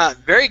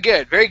 Very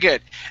good, very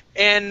good.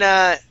 And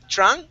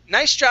Trang,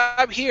 nice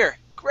job here.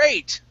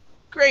 Great.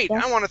 Great.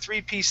 Yes. I want a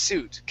three-piece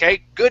suit.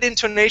 Okay? Good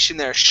intonation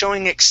there,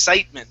 showing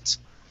excitement.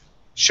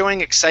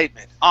 Showing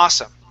excitement.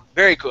 Awesome.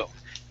 Very cool.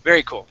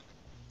 Very cool.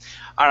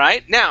 All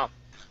right. Now,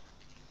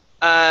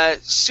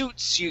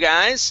 suits, you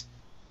guys.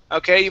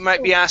 Okay, you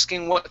might be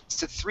asking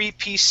what's a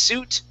three-piece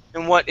suit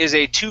and what is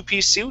a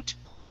two-piece suit?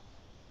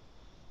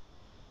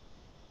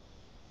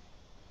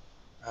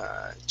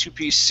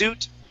 Two-piece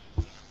suit.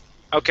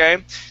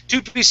 Okay,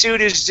 two-piece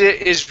suit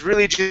is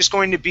really just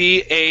going to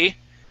be a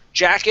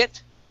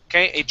jacket.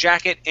 Okay, a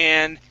jacket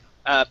and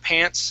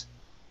pants.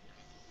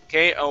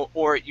 Okay,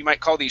 or you might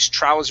call these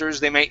trousers.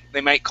 They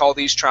might call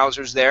these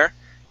trousers there.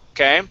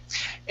 Okay,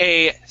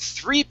 a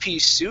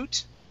three-piece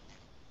suit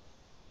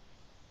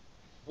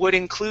would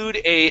include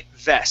a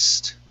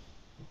vest.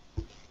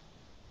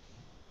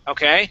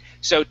 Okay,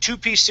 so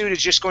two-piece suit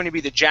is just going to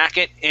be the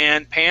jacket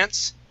and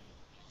pants.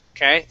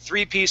 Okay,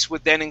 three-piece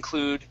would then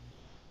include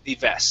the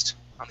vest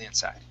on the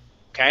inside.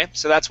 Okay,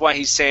 so that's why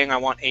he's saying I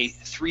want a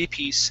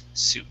three-piece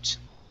suit.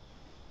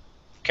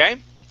 Okay,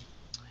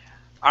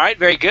 all right,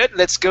 very good.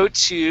 Let's go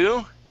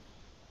to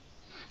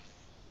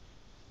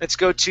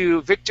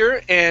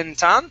Victor and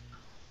Tan.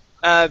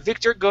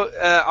 Victor, go.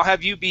 I'll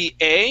have you be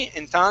A,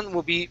 and Tan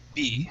will be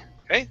B.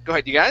 Okay, go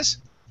ahead, you guys.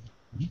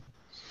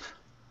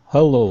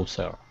 Hello,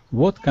 sir.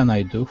 What can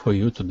I do for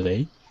you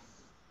today?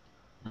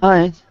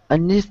 Hi, I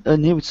need a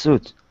new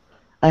suit.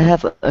 I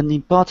have an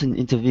important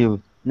interview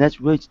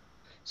next week,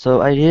 so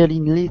I really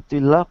need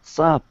to look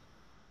sharp.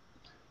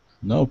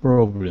 No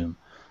problem.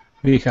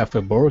 We have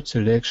a broad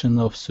selection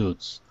of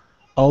suits,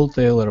 all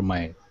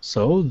tailor-made,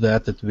 so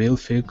that it will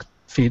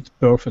fit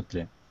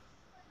perfectly.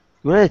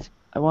 Great,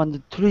 I want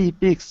a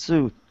three-piece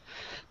suit,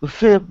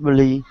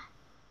 preferably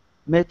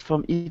made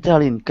from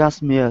Italian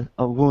cashmere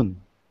or wool.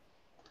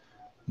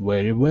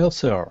 Very well,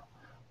 sir.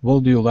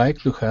 Would you like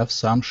to have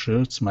some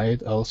shirts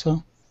made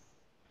also?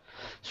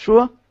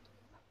 Sure.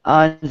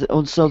 I'd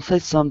also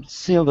take some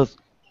silver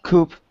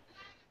cuff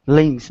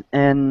links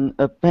and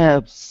a pair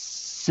of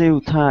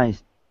silk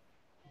ties.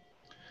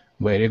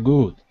 Very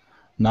good.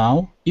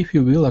 Now, if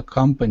you will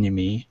accompany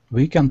me,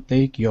 we can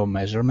take your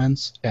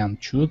measurements and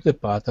choose the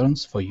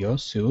patterns for your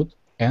suit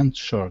and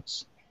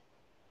shirts.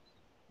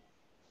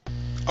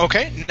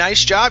 Okay,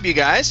 nice job, you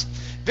guys.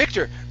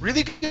 Victor,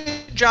 really good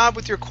job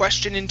with your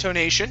question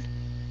intonation.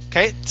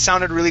 Okay,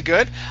 sounded really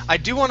good. I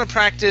do want to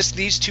practice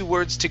these two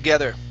words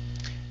together.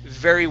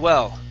 Very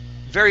well.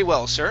 Very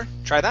well, sir.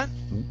 Try that.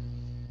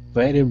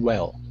 Very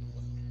well.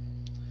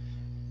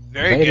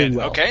 Very Very good.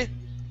 well. Okay.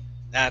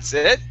 That's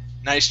it.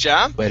 Nice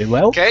job. Very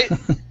well. Okay.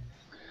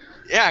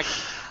 Yeah,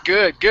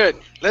 good, good.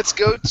 Let's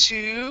go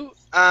to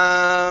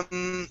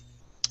Tan.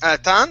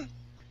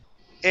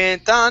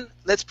 And Tan,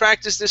 let's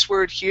practice this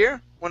word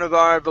here. One of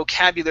our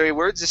vocabulary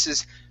words. This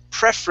is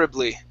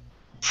preferably.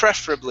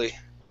 Preferably.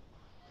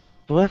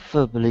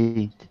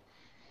 Preferably.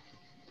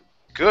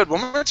 Good.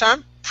 One more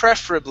time.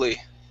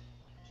 Preferably.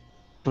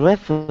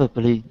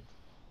 Preferably.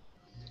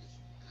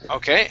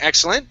 Okay,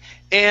 excellent.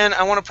 And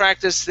I want to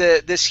practice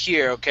this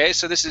here, okay?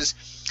 So this is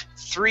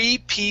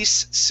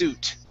three-piece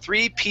suit.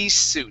 Three-piece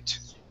suit.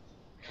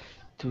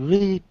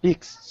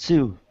 Three-piece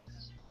suit.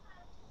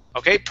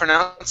 Okay,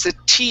 pronounce a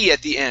T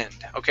at the end,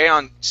 okay,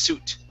 on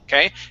suit,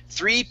 okay?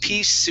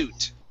 Three-piece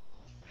suit.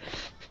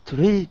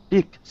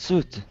 Three-piece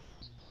suit.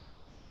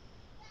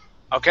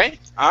 Okay.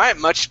 All right.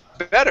 Much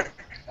better.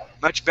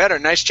 Much better.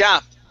 Nice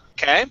job.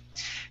 Okay.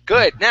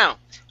 Good. Now,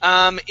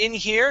 in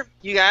here,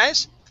 you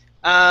guys,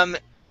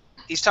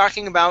 he's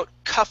talking about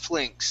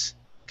cufflinks.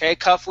 Okay,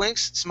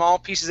 cufflinks, small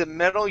pieces of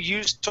metal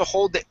used to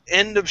hold the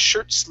end of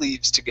shirt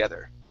sleeves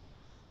together.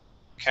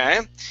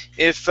 Okay,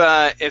 if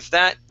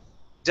that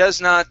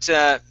does not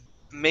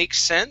make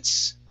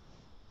sense,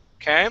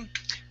 okay,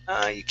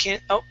 you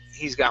can't. Oh,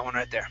 he's got one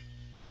right there.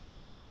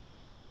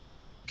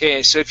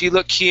 Okay, so if you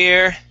look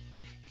here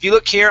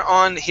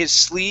on his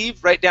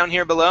sleeve, right down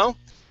here below,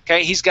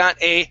 okay, he's got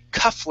a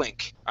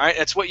cufflink. All right,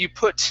 that's what you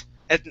put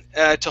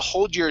to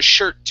hold your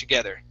shirt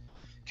together.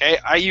 Okay,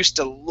 I used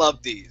to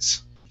love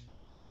these.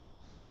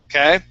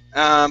 Okay,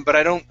 but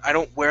I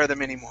don't wear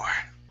them anymore.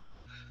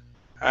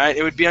 All right,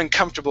 it would be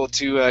uncomfortable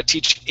to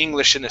teach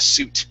English in a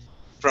suit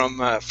from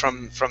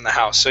the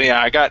house. So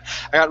yeah, I got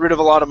rid of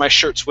a lot of my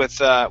shirts with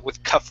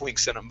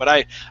cufflinks in them. But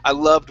I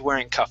loved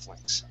wearing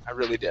cufflinks. I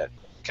really did.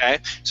 Okay,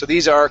 so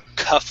these are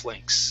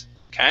cufflinks.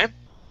 Okay.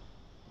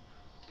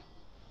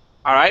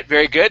 All right,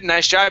 very good.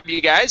 Nice job,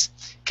 you guys.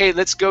 Okay,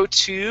 let's go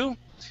to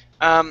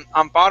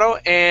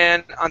Amparo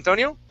and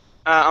Antonio.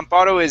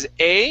 Amparo is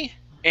A,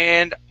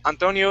 and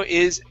Antonio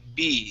is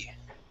B.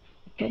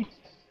 Okay.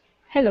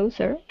 Hello,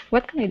 sir.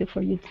 What can I do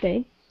for you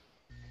today?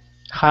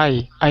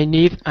 Hi, I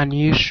need a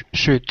new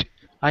suit.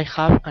 I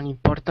have an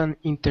important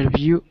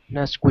interview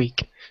next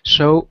week,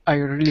 so I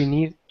really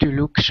need to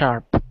look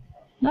sharp.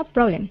 No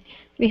problem.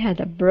 We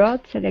have a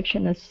broad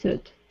selection of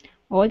suits,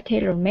 all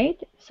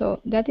tailor-made, so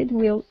that it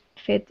will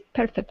fit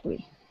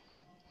perfectly.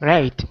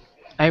 Great.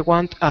 I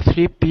want a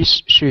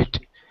three-piece suit,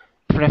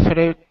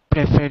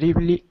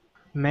 preferably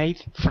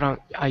made from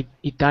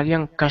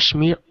Italian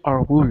cashmere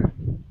or wool.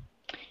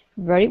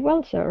 Very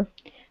well, sir.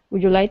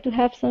 Would you like to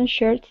have some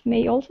shirts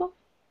made also?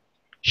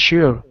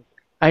 Sure.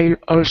 I'll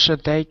also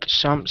take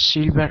some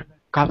silver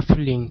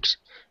cufflinks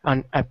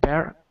and a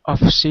pair of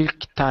silk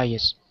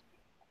ties.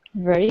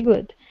 Very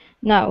good.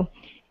 Now,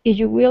 if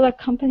you will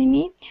accompany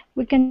me,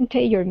 we can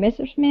take your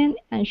measurement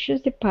and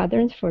choose the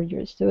patterns for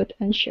your suit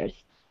and shirts.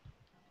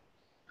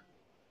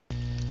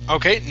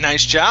 Okay,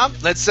 nice job.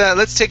 Let's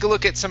take a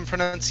look at some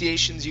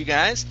pronunciations, you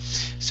guys.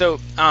 So,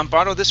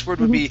 Bardo, this word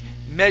would be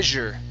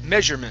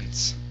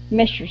measurements.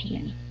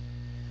 Measurement.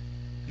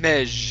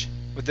 Mej,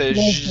 with the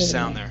j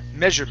sound there.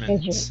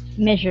 Measurements.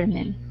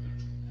 Measurement.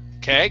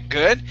 Okay,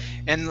 good.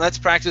 And let's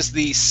practice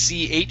the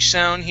ch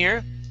sound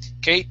here.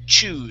 Okay,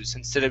 choose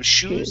instead of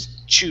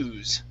shoes.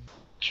 Choose.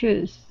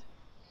 Choose.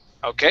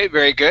 Okay,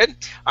 very good.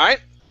 All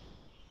right,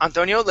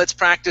 Antonio, let's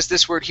practice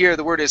this word here.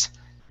 The word is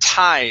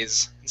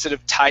ties. Instead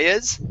of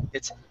ties,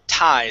 it's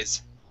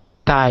ties.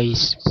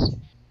 Ties.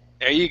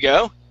 There you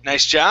go.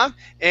 Nice job.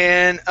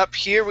 And up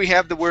here we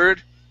have the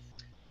word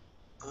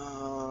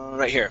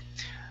right here.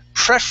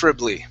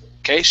 Preferably.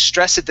 Okay,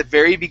 stress at the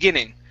very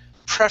beginning.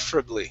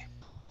 Preferably.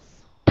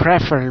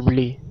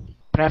 Preferably.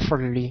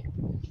 Preferably.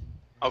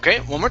 Okay,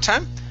 one more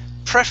time.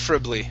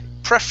 Preferably.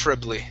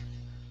 Preferably.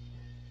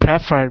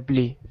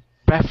 Preferably.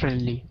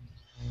 Preferably.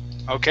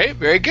 Okay,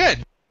 very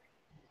good.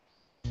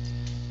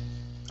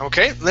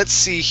 Okay, let's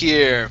see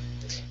here.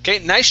 Okay,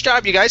 nice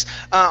job, you guys.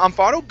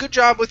 Amparo, good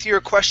job with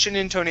your question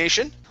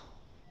intonation.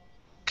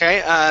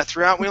 Okay,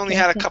 throughout we only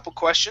had a couple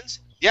questions.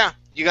 Yeah,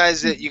 you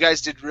guys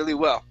did really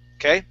well.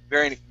 Okay,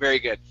 very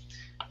good.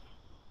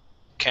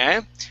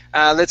 Okay,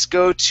 let's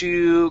go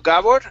to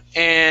Gabor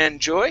and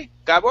Joy.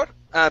 Gabor,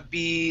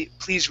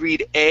 please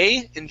read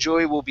A, and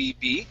Joy will be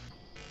B.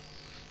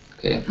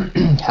 Okay.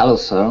 Hello,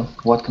 sir.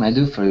 What can I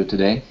do for you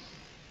today?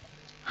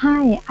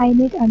 Hi, I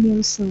need a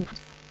new suit.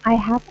 I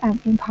have an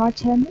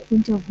important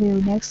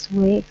interview next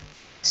week,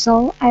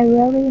 so I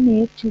really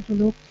need to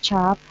look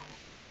sharp.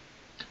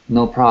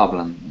 No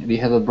problem. We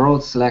have a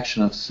broad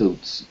selection of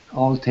suits,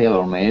 all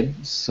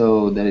tailor-made,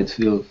 so that it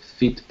will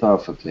fit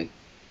perfectly.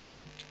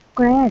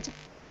 Great.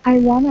 I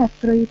want a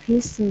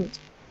three-piece suit,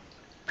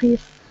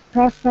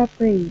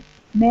 preferably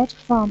made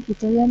from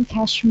Italian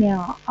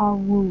cashmere or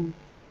wool.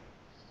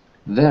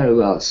 Very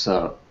well,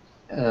 sir.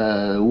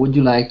 Would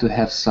you like to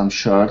have some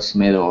shirts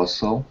made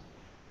also?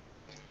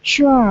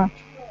 Sure.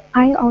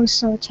 I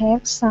also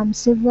take some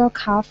silver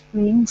cuff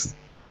rings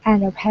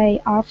and a pair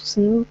of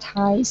silk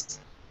ties.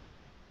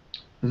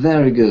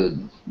 Very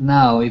good.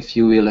 Now, if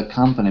you will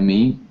accompany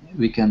me,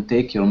 we can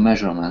take your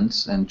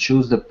measurements and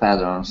choose the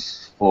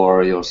patterns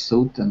for your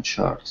suit and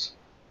shirts.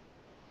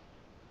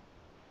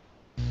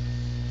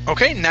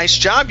 Okay, nice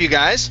job, you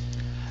guys.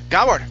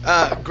 Gabor,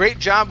 great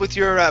job with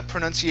your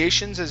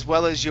pronunciations as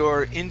well as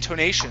your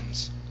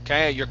intonations.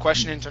 Okay, your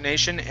question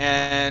intonation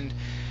and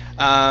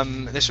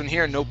this one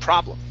here, no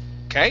problem.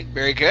 Okay,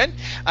 very good.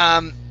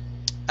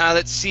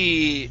 Let's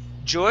see,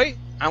 Joy,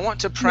 I want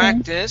to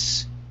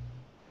practice.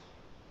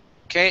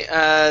 Okay,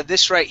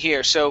 this right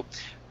here. So,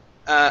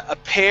 a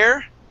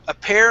pair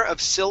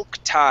of silk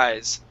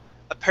ties.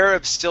 A pair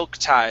of silk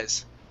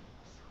ties.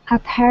 A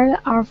pair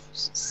of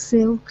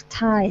silk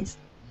ties.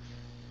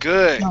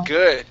 Good,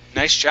 good.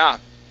 Nice job.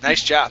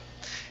 Nice job.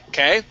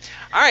 Okay.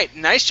 All right.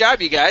 Nice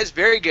job, you guys.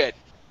 Very good.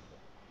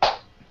 All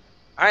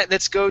All right,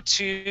 let's go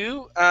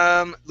to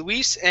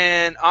Luis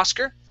and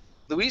Oscar.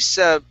 Luis,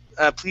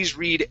 please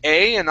read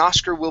A, and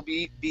Oscar will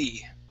be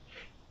B.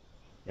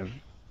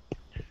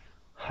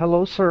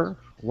 Hello, sir.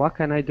 What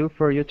can I do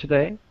for you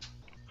today?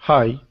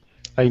 Hi,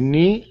 I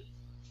need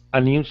a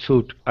new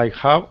suit. I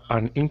have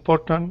an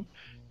important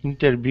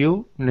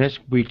interview next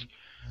week,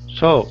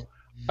 so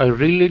I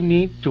really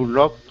need to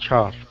look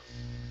sharp.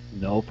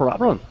 No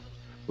problem.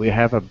 We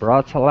have a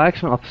broad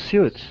selection of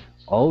suits,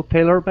 all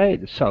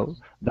tailor-made, so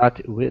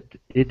that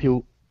it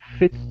will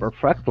fit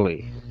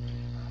perfectly.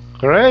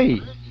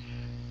 Great!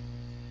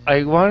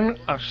 I want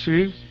a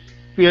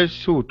three-piece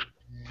suit,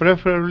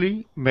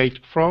 preferably made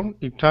from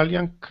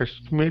Italian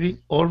cashmere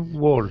or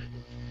wool.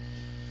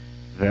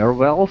 Very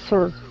well,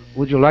 sir.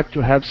 Would you like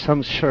to have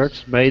some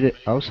shirts made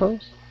also?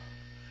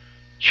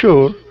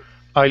 Sure,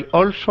 I'll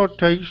also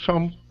take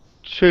some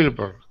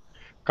silver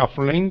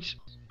cufflinks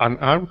and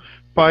a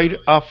pair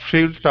of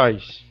silk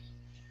ties.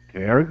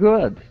 Very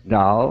good.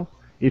 Now,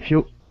 if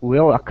you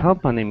will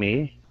accompany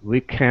me, we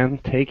can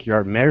take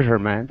your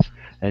measurements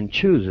and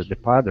choose the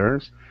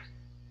patterns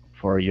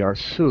for your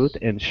suit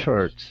and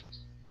shirts.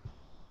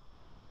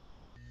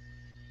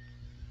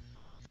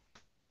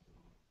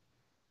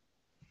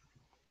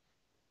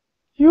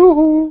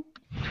 Yoo-hoo!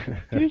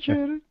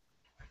 Teacher!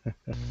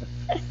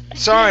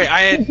 Sorry,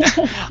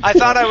 I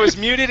thought I was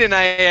muted and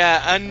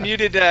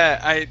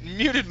I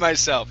muted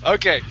myself.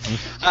 Okay,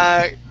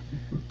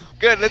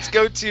 good. Let's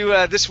go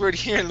to this word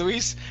here,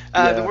 Luis.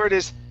 The word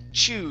is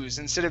choose.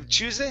 Instead of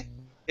choose,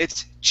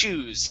 it's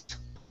choose.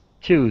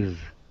 Choose.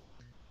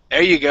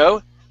 There you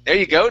go. There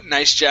you go.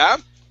 Nice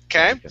job.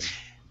 Okay.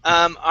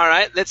 All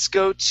right. Let's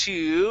go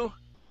to.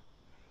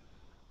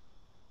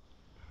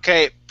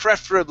 Okay,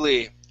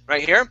 preferably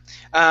right here.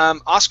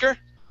 Oscar.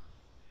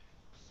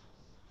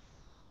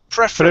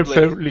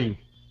 Preferably.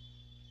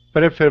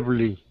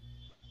 Preferably.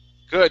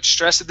 Good.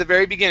 Stress at the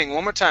very beginning.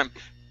 One more time.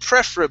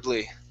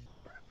 Preferably.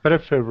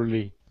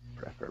 Preferably.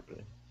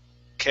 Preferably.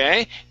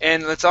 Okay.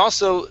 And let's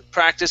also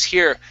practice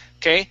here.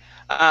 Okay.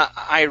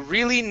 I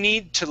really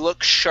need to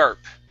look sharp.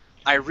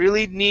 I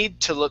really need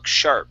to look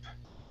sharp.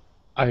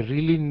 I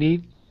really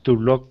need to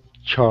look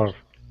sharp.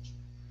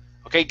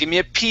 Okay. Give me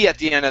a P at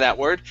the end of that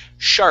word.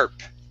 Sharp.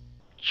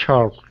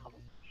 Sharp.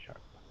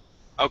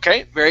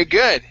 Okay. Very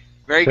good.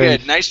 Very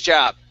Thanks. good. Nice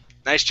job.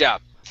 Nice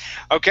job.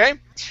 Okay.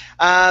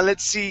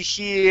 Let's see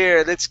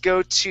here. Let's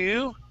go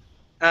to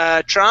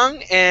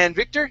Trong and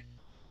Victor.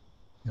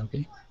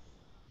 Okay.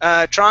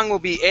 Trong will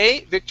be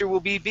A. Victor will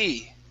be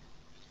B.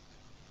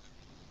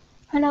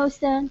 Hello,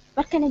 sir.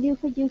 What can I do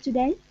for you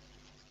today?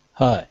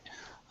 Hi,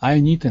 I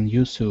need a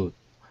new suit.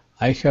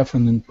 I have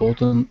an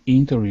important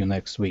interview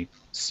next week,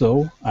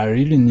 so I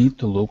really need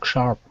to look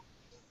sharp.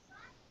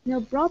 No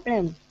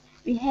problem.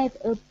 We have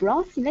a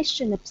broad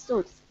selection of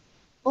suits,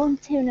 all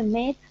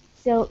tailor-made,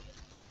 so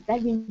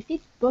that will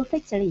fit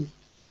perfectly.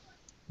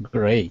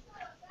 Great.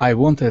 I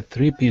want a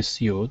three-piece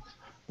suit,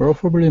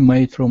 preferably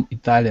made from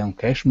Italian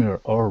cashmere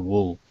or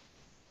wool.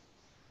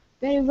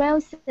 Very well,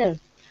 sir.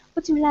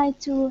 Would you like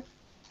to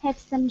have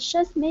some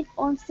shirts made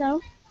also?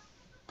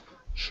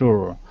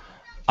 Sure.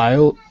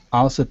 I'll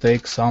also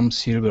take some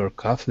silver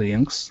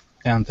cufflinks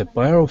and a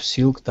pair of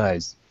silk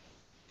ties.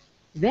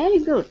 Very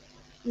good.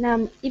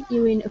 Now, if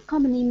you will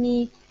accompany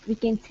me, we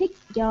can take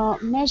your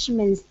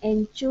measurements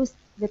and choose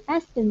the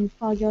pattern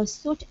for your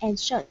suit and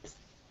shirts.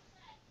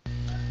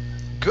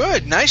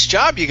 Good. Nice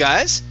job, you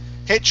guys.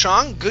 Okay,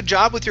 Trong, good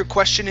job with your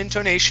question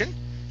intonation.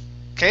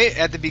 Okay,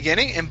 at the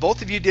beginning, and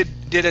both of you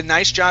did a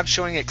nice job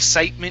showing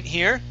excitement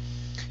here.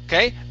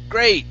 Okay,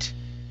 great,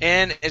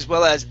 and as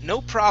well as no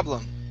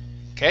problem.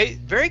 Okay,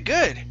 very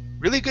good.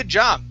 Really good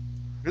job.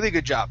 Really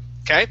good job.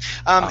 Okay,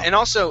 and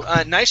also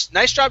nice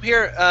job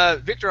here,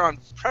 Victor, on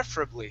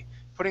preferably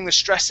putting the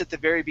stress at the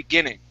very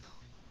beginning.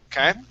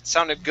 Okay,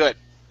 sounded good.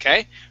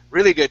 Okay,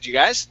 really good, you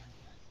guys.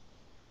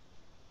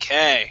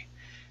 Okay,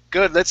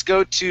 good. Let's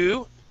go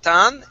to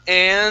Tan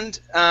and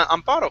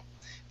Amparo.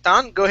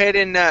 Tan, go ahead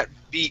and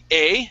be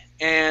A,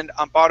 and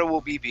Amparo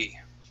will be B.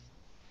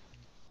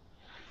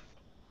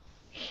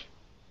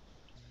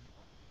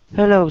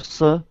 Hello,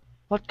 sir.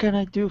 What can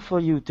I do for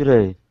you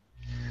today?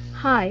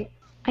 Hi,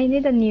 I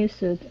need a new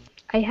suit.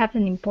 I have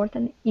an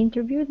important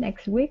interview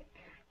next week,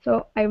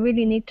 so I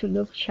really need to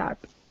look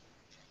sharp.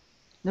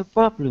 No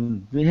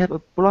problem. We have a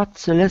broad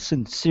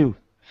selection suit,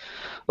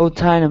 all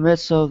tailor-made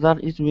so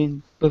that it will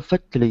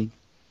perfectly.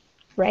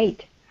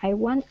 Great. I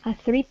want a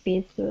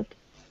three-piece suit,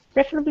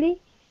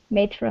 preferably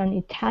made from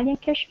Italian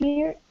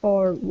cashmere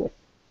or wool.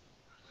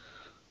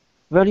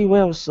 Very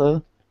well,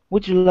 sir.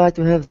 Would you like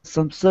to have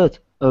some sort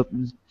of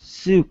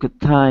silk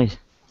ties?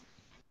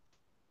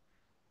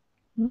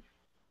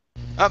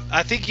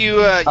 I think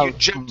you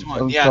jumped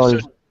one. I'm Yeah.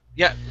 sorry. So,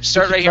 yeah.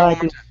 Start Would right you here one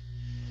like more to- time.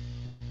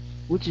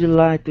 Would you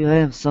like to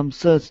have some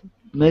shirts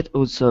made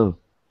also?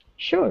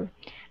 Sure.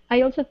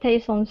 I also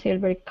take some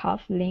silver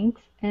cuff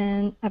links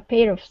and a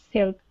pair of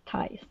silk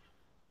ties.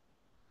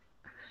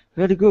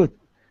 Very good.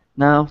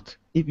 Now,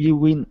 if you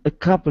will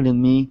accompany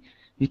me,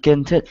 we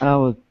can take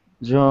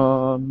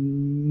your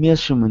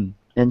measurement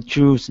and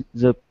choose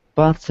the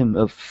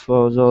button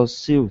for your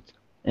suit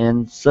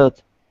and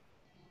shirt.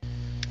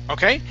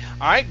 Okay,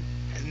 all right.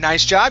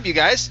 Nice job, you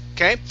guys.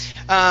 Okay,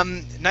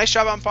 nice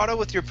job, Amparo,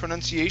 with your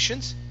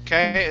pronunciations.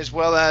 Okay, as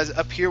well as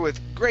up here with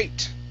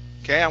great.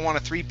 Okay, I want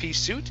a three-piece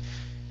suit.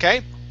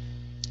 Okay,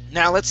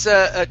 now let's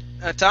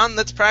Tan,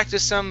 let's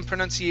practice some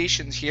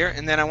pronunciations here,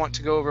 and then I want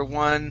to go over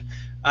one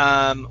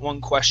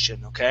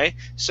question. Okay,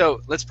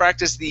 so let's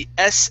practice the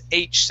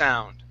SH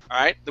sound. All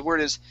right, the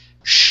word is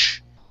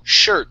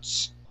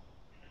shirts.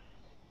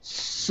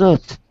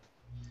 Shirt.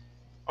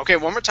 Okay,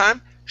 one more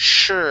time.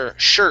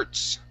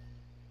 Shirts.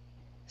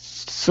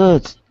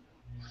 Shirt.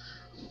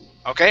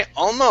 Okay,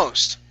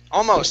 almost.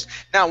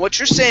 Now, what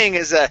you're saying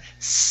is a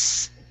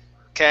s.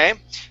 Okay,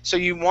 so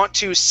you want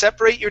to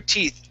separate your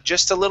teeth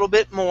just a little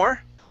bit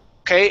more.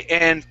 Okay,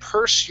 and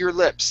purse your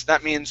lips.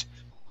 That means,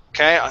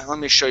 okay, let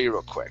me show you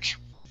real quick.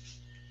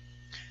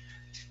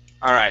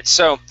 All right,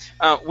 so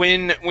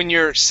when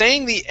you're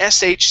saying the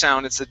sh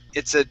sound,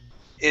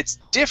 it's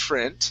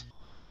different.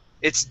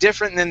 It's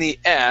different than the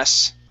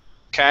s.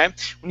 Okay,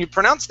 when you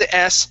pronounce the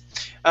s,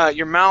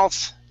 your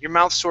mouth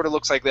sort of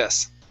looks like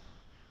this.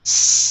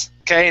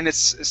 Okay, and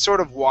it's sort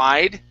of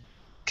wide.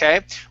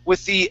 Okay,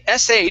 with the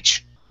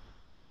sh,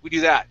 we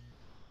do that.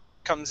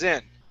 Comes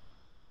in.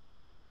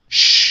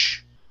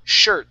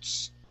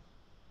 Shirts.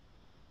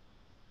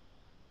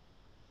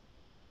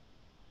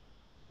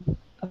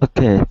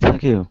 Okay,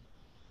 thank you.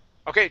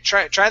 Okay,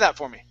 try that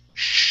for me.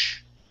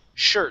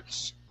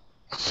 Shirts.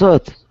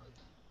 Shirt.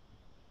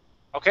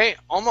 Okay,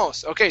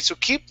 almost. Okay, so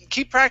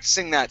keep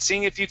practicing that,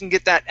 seeing if you can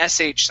get that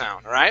sh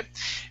sound. All right.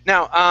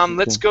 Now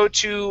let's go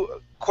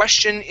to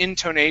question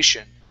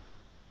intonation.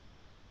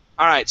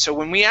 All right. So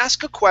when we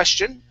ask a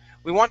question,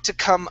 we want to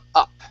come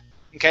up.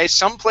 Okay,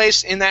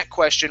 someplace in that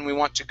question we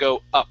want to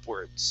go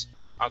upwards.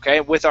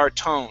 Okay, with our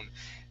tone.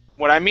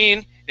 What I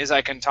mean is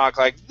I can talk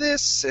like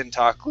this and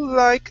talk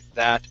like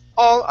that.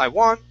 All I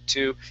want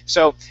to.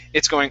 So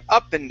it's going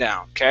up and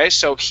down. Okay,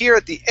 so here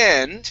at the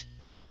end.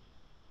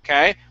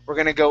 Okay, we're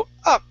going to go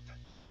up,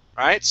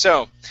 right?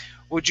 So,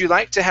 would you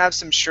like to have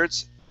some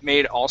shirts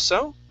made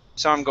also?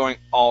 So I'm going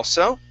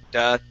also,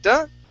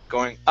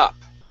 going up.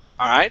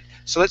 All right,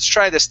 so let's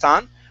try this,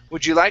 Tan.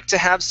 Would you like to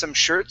have some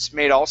shirts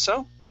made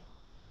also?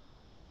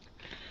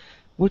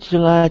 Would you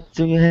like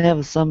to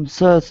have some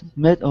shirts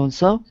made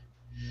also?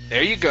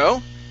 There you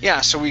go.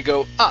 Yeah, so we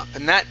go up,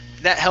 and that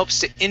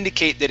helps to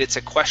indicate that it's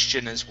a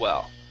question as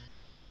well.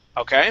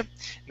 Okay,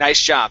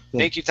 nice job. Yeah.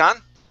 Thank you, Tan.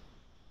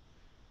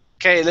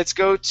 Okay, let's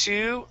go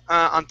to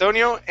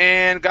Antonio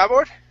and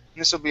Gabor.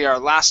 This will be our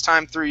last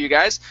time through, you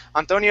guys.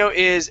 Antonio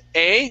is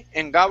A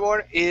and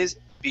Gabor is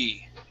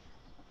B.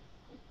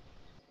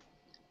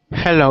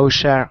 Hello,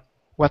 sir.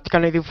 What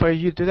can I do for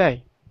you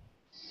today?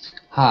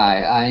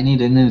 Hi, I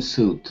need a new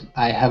suit.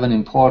 I have an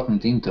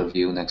important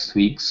interview next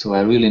week, so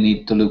I really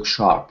need to look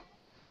sharp.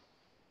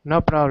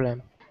 No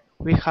problem.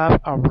 We have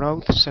a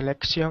broad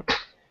selection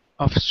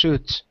of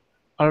suits,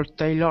 all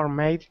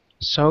tailor-made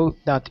so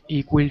that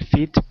it will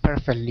fit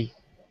perfectly.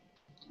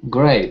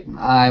 Great.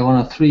 I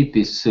want a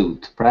three-piece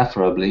suit,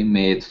 preferably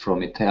made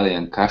from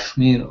Italian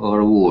cashmere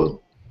or wool.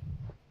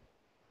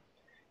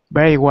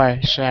 Very well,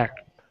 sir.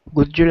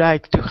 Would you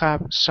like to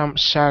have some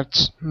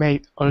shirts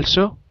made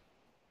also?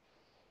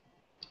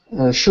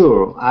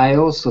 Sure. I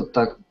also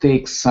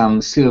take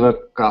some silver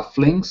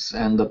cufflinks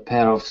and a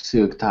pair of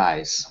silk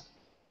ties.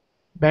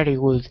 Very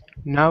good.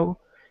 Now,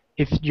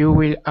 if you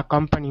will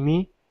accompany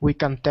me, we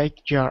can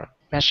take your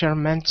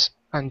measurements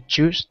and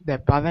choose the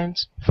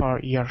patterns for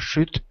your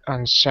suit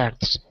and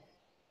shirts.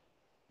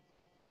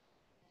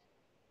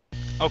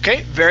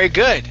 Okay, very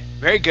good,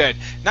 very good.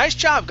 Nice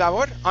job,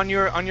 Gabor, on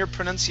your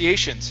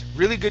pronunciations.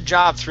 Really good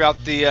job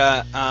throughout the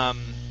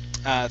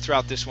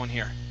throughout this one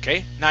here.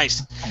 Okay, nice.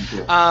 Thank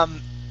you.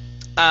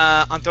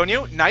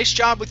 Antonio, nice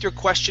job with your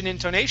question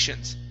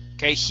intonations.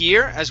 Okay,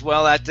 here as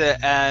well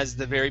as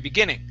the very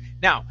beginning.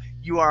 Now,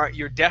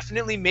 you're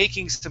definitely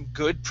making some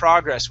good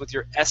progress with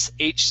your sh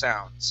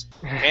sounds.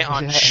 Okay,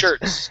 on Yes.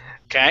 shirts.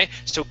 Okay,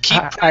 so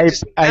keep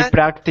practicing I that.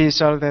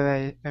 practice all the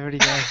day, every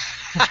day.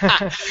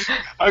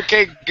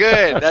 Okay,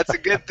 good. That's a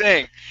good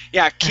thing.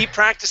 Yeah, keep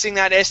practicing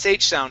that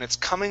sh sound. It's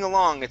coming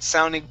along. It's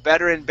sounding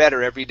better and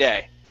better every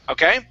day.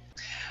 Okay?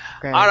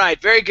 Okay. All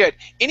right, very good.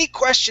 Any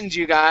questions,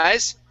 you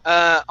guys,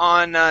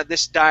 on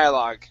this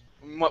dialogue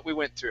and what we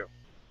went through?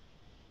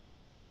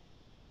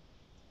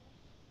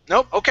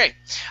 Nope. Okay.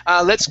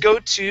 Let's go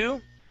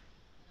to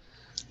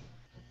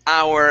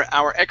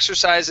our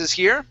exercises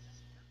here.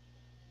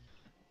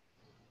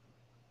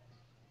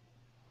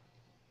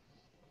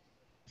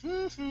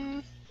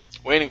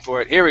 Waiting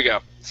for it. Here we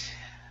go.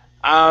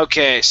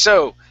 Okay,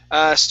 so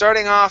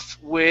starting off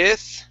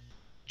with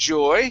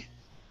Joy.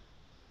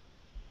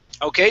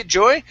 Okay,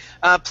 Joy,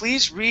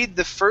 please read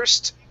the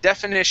first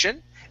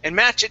definition and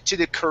match it to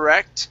the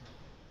correct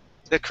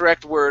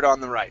word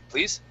on the right,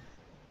 please.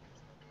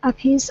 A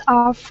piece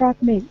of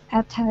fabric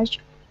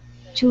attached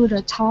to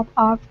the top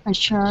of a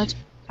shirt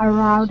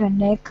around the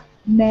neck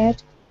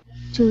made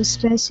to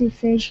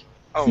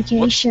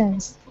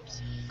specifications,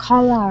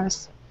 color,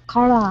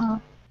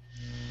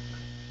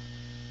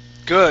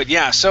 Good.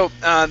 Yeah. So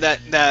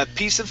that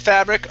piece of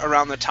fabric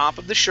around the top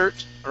of the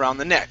shirt, around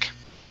the neck.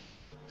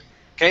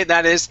 Okay,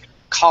 that is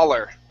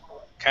collar.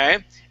 Okay,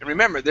 and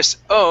remember this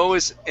O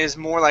is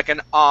more like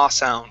an ah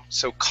sound.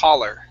 So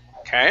collar.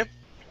 Okay.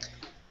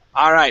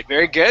 All right.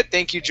 Very good.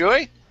 Thank you,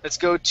 Joy. Let's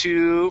go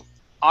to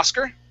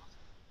Oscar.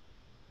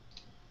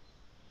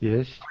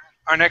 Yes.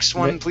 Our next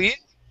one, Ma- please.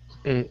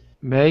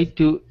 Made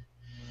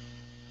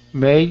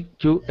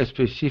to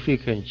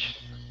specifications.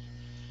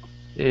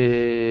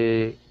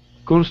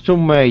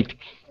 Custom made.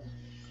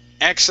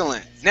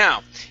 Excellent.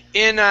 Now,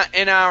 in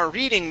our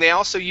reading, they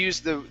also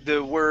use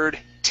the word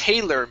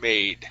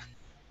tailor-made.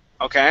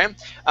 Okay.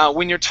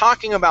 When you're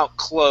talking about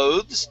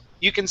clothes,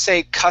 you can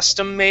say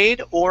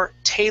custom-made or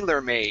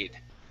tailor-made.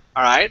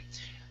 All right.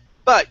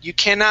 But you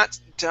cannot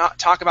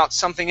talk about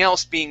something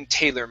else being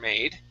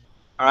tailor-made.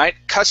 All right.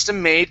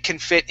 Custom-made can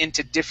fit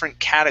into different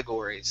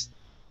categories.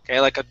 Okay,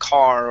 like a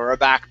car or a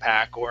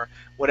backpack or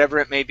whatever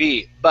it may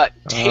be. But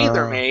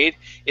tailor-made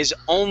is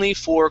only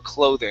for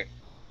clothing.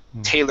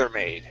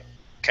 Tailor-made.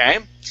 Okay.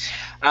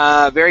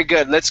 Very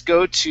good. Let's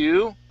go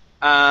to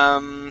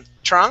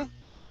Trung.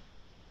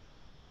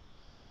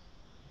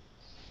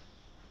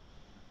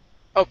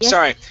 Oh, Yes.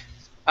 sorry.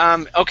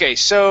 Okay,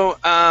 so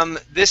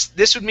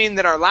this would mean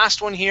that our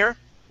last one here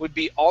would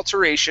be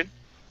alteration.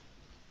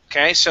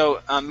 Okay,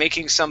 so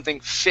making something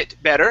fit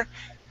better.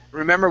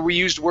 Remember, we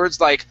used words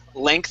like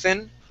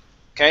lengthen,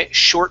 okay,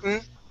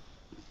 shorten,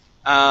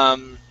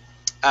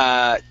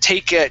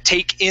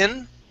 take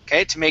in,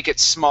 okay, to make it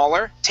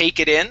smaller, take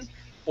it in,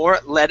 or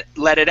let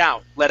it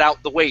out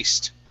the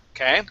waste.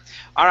 Okay.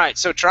 All right.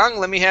 So Trung,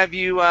 let me have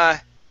you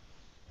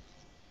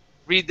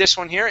read this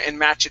one here and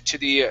match it to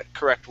the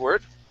correct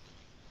word.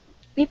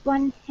 If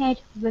one had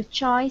the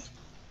choice,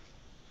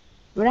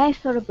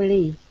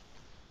 preferably.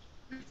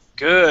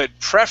 Good.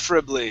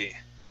 Preferably.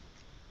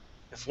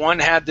 If one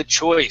had the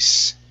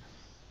choice.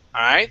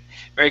 All right.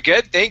 Very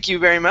good. Thank you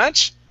very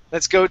much.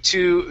 Let's go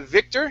to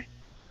Victor.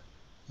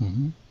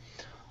 Mm-hmm.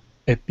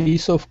 A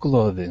piece of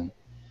clothing.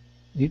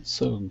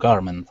 It's a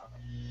garment.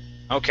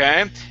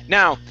 Okay.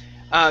 Now,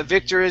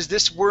 Victor, is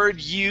this word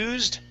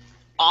used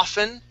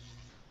often?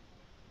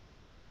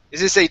 Is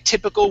this a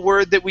typical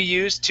word that we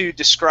use to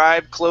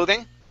describe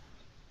clothing?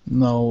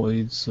 No,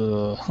 it's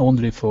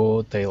only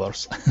for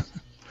tailors.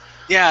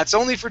 Yeah, it's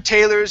only for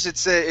tailors.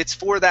 It's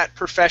for that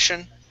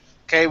profession.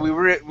 Okay,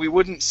 we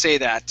wouldn't say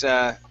that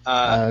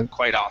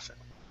quite often.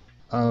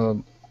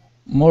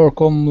 More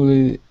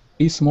commonly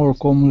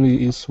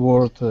is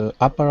word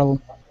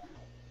apparel.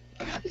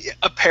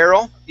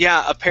 Apparel,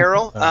 yeah,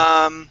 apparel,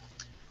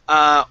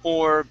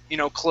 or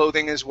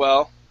clothing as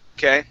well.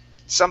 Okay,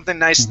 something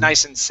nice,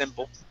 nice and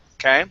simple.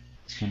 Okay.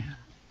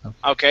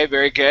 Okay,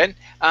 very good.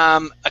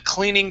 A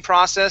cleaning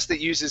process that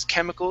uses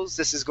chemicals.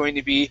 This is going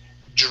to be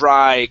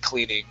dry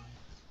cleaning.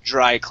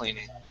 Dry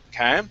cleaning.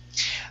 Okay.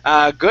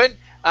 Good.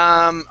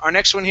 Our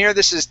next one here.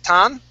 This is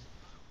Tan.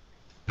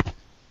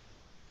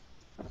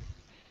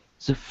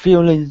 The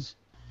feelings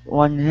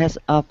one has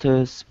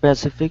after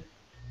specific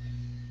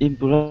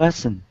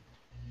impression.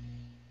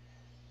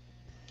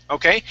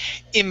 Okay.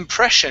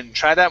 Impression.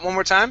 Try that one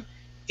more time.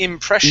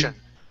 Impression.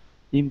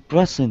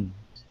 Impression.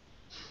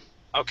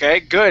 Okay,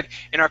 good.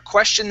 And our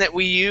question that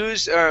we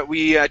use,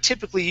 we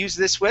typically use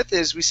this with,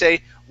 is we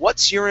say,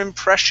 "What's your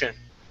impression?"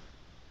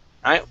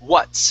 All right?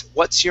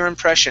 What's your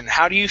impression?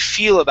 How do you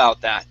feel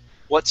about that?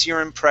 What's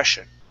your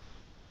impression?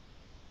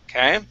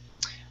 Okay.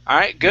 All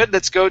right, good.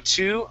 Let's go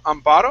to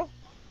Amparo,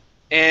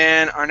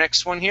 and our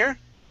next one here.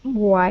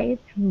 White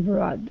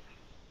broad.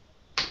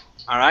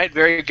 All right,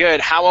 very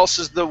good. How else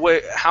do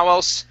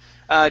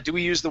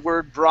we use the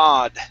word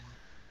broad?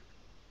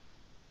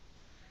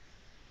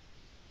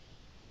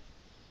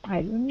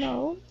 I don't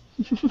know.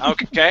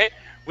 Okay,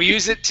 we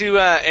use it to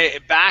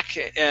back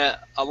a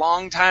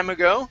long time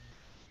ago.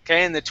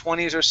 Okay, in the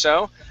 20s or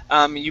so,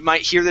 you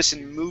might hear this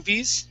in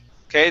movies.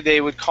 Okay,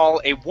 they would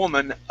call a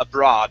woman a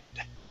broad.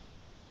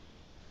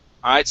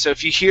 All right, so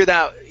if you hear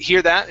that,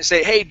 and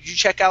say, "Hey, did you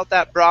check out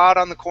that broad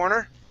on the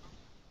corner?"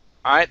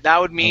 All right, that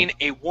would mean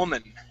a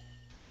woman.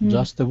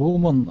 Just a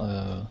woman,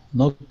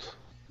 not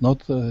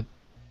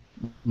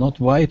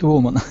white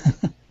woman.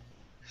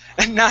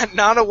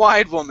 Not a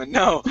wide woman.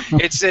 No,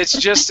 it's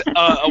just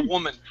a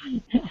woman.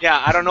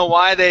 Yeah, I don't know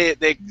why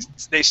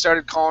they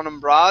started calling them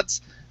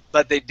broads,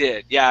 but they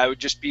did. Yeah, it would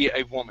just be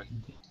a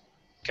woman.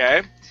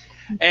 Okay,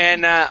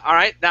 and all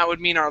right, that would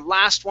mean our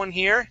last one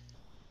here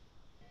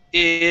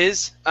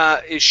is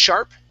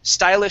sharp,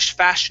 stylish,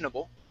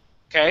 fashionable.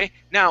 Okay,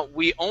 now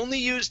we only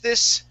use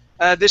this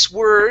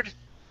word,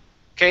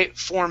 okay,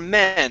 for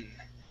men,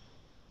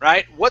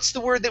 right? What's the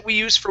word that we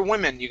use for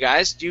women, you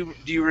guys? Do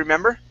you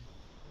remember?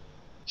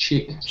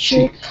 Chic.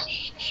 Chic.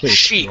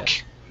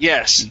 Chic.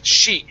 Yes,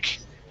 chic.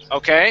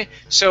 Okay,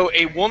 so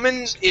a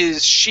woman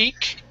is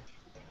chic.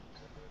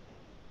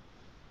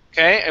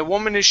 Okay, a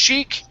woman is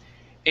chic.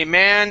 A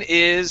man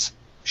is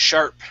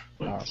sharp.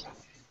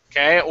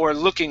 Okay, or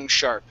looking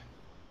sharp.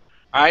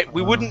 All right,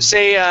 we wouldn't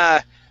say.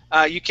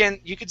 You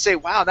could say,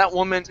 "Wow, that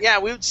woman." Yeah,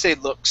 we would say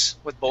looks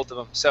with both of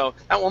them. So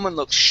that woman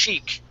looks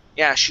chic.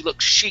 Yeah, she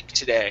looks chic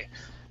today.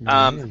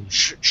 Really?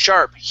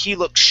 Sharp. He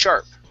looks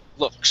sharp.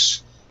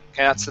 Looks.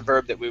 Okay, that's the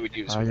verb that we would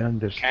use. I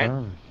understand.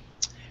 Okay?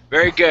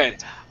 Very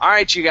good. All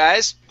right, you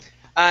guys.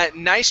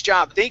 Nice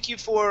job. Thank you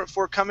for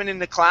coming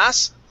into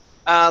class.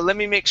 Let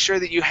me make sure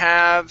that you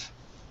have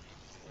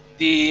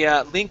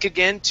the link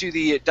again to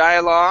the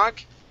dialogue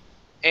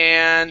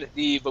and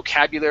the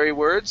vocabulary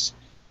words.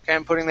 Okay,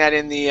 I'm putting that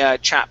in the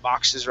chat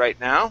boxes right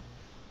now.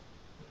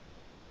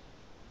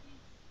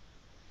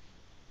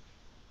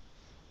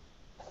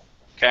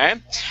 Okay.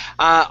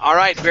 All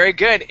right. Very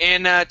good.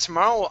 And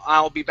tomorrow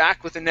I'll be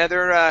back with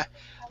another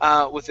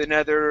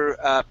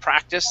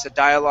practice, a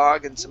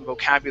dialogue, and some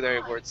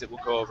vocabulary words that we'll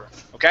go over.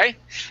 Okay.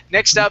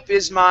 Next up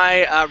is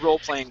my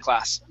role-playing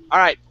class. All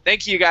right.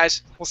 Thank you,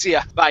 guys. We'll see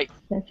ya. Bye.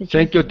 Thank you,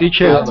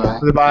 teacher.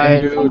 Thank Bye.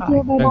 you. Thank you. Thank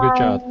you, Bye-bye.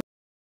 Chad.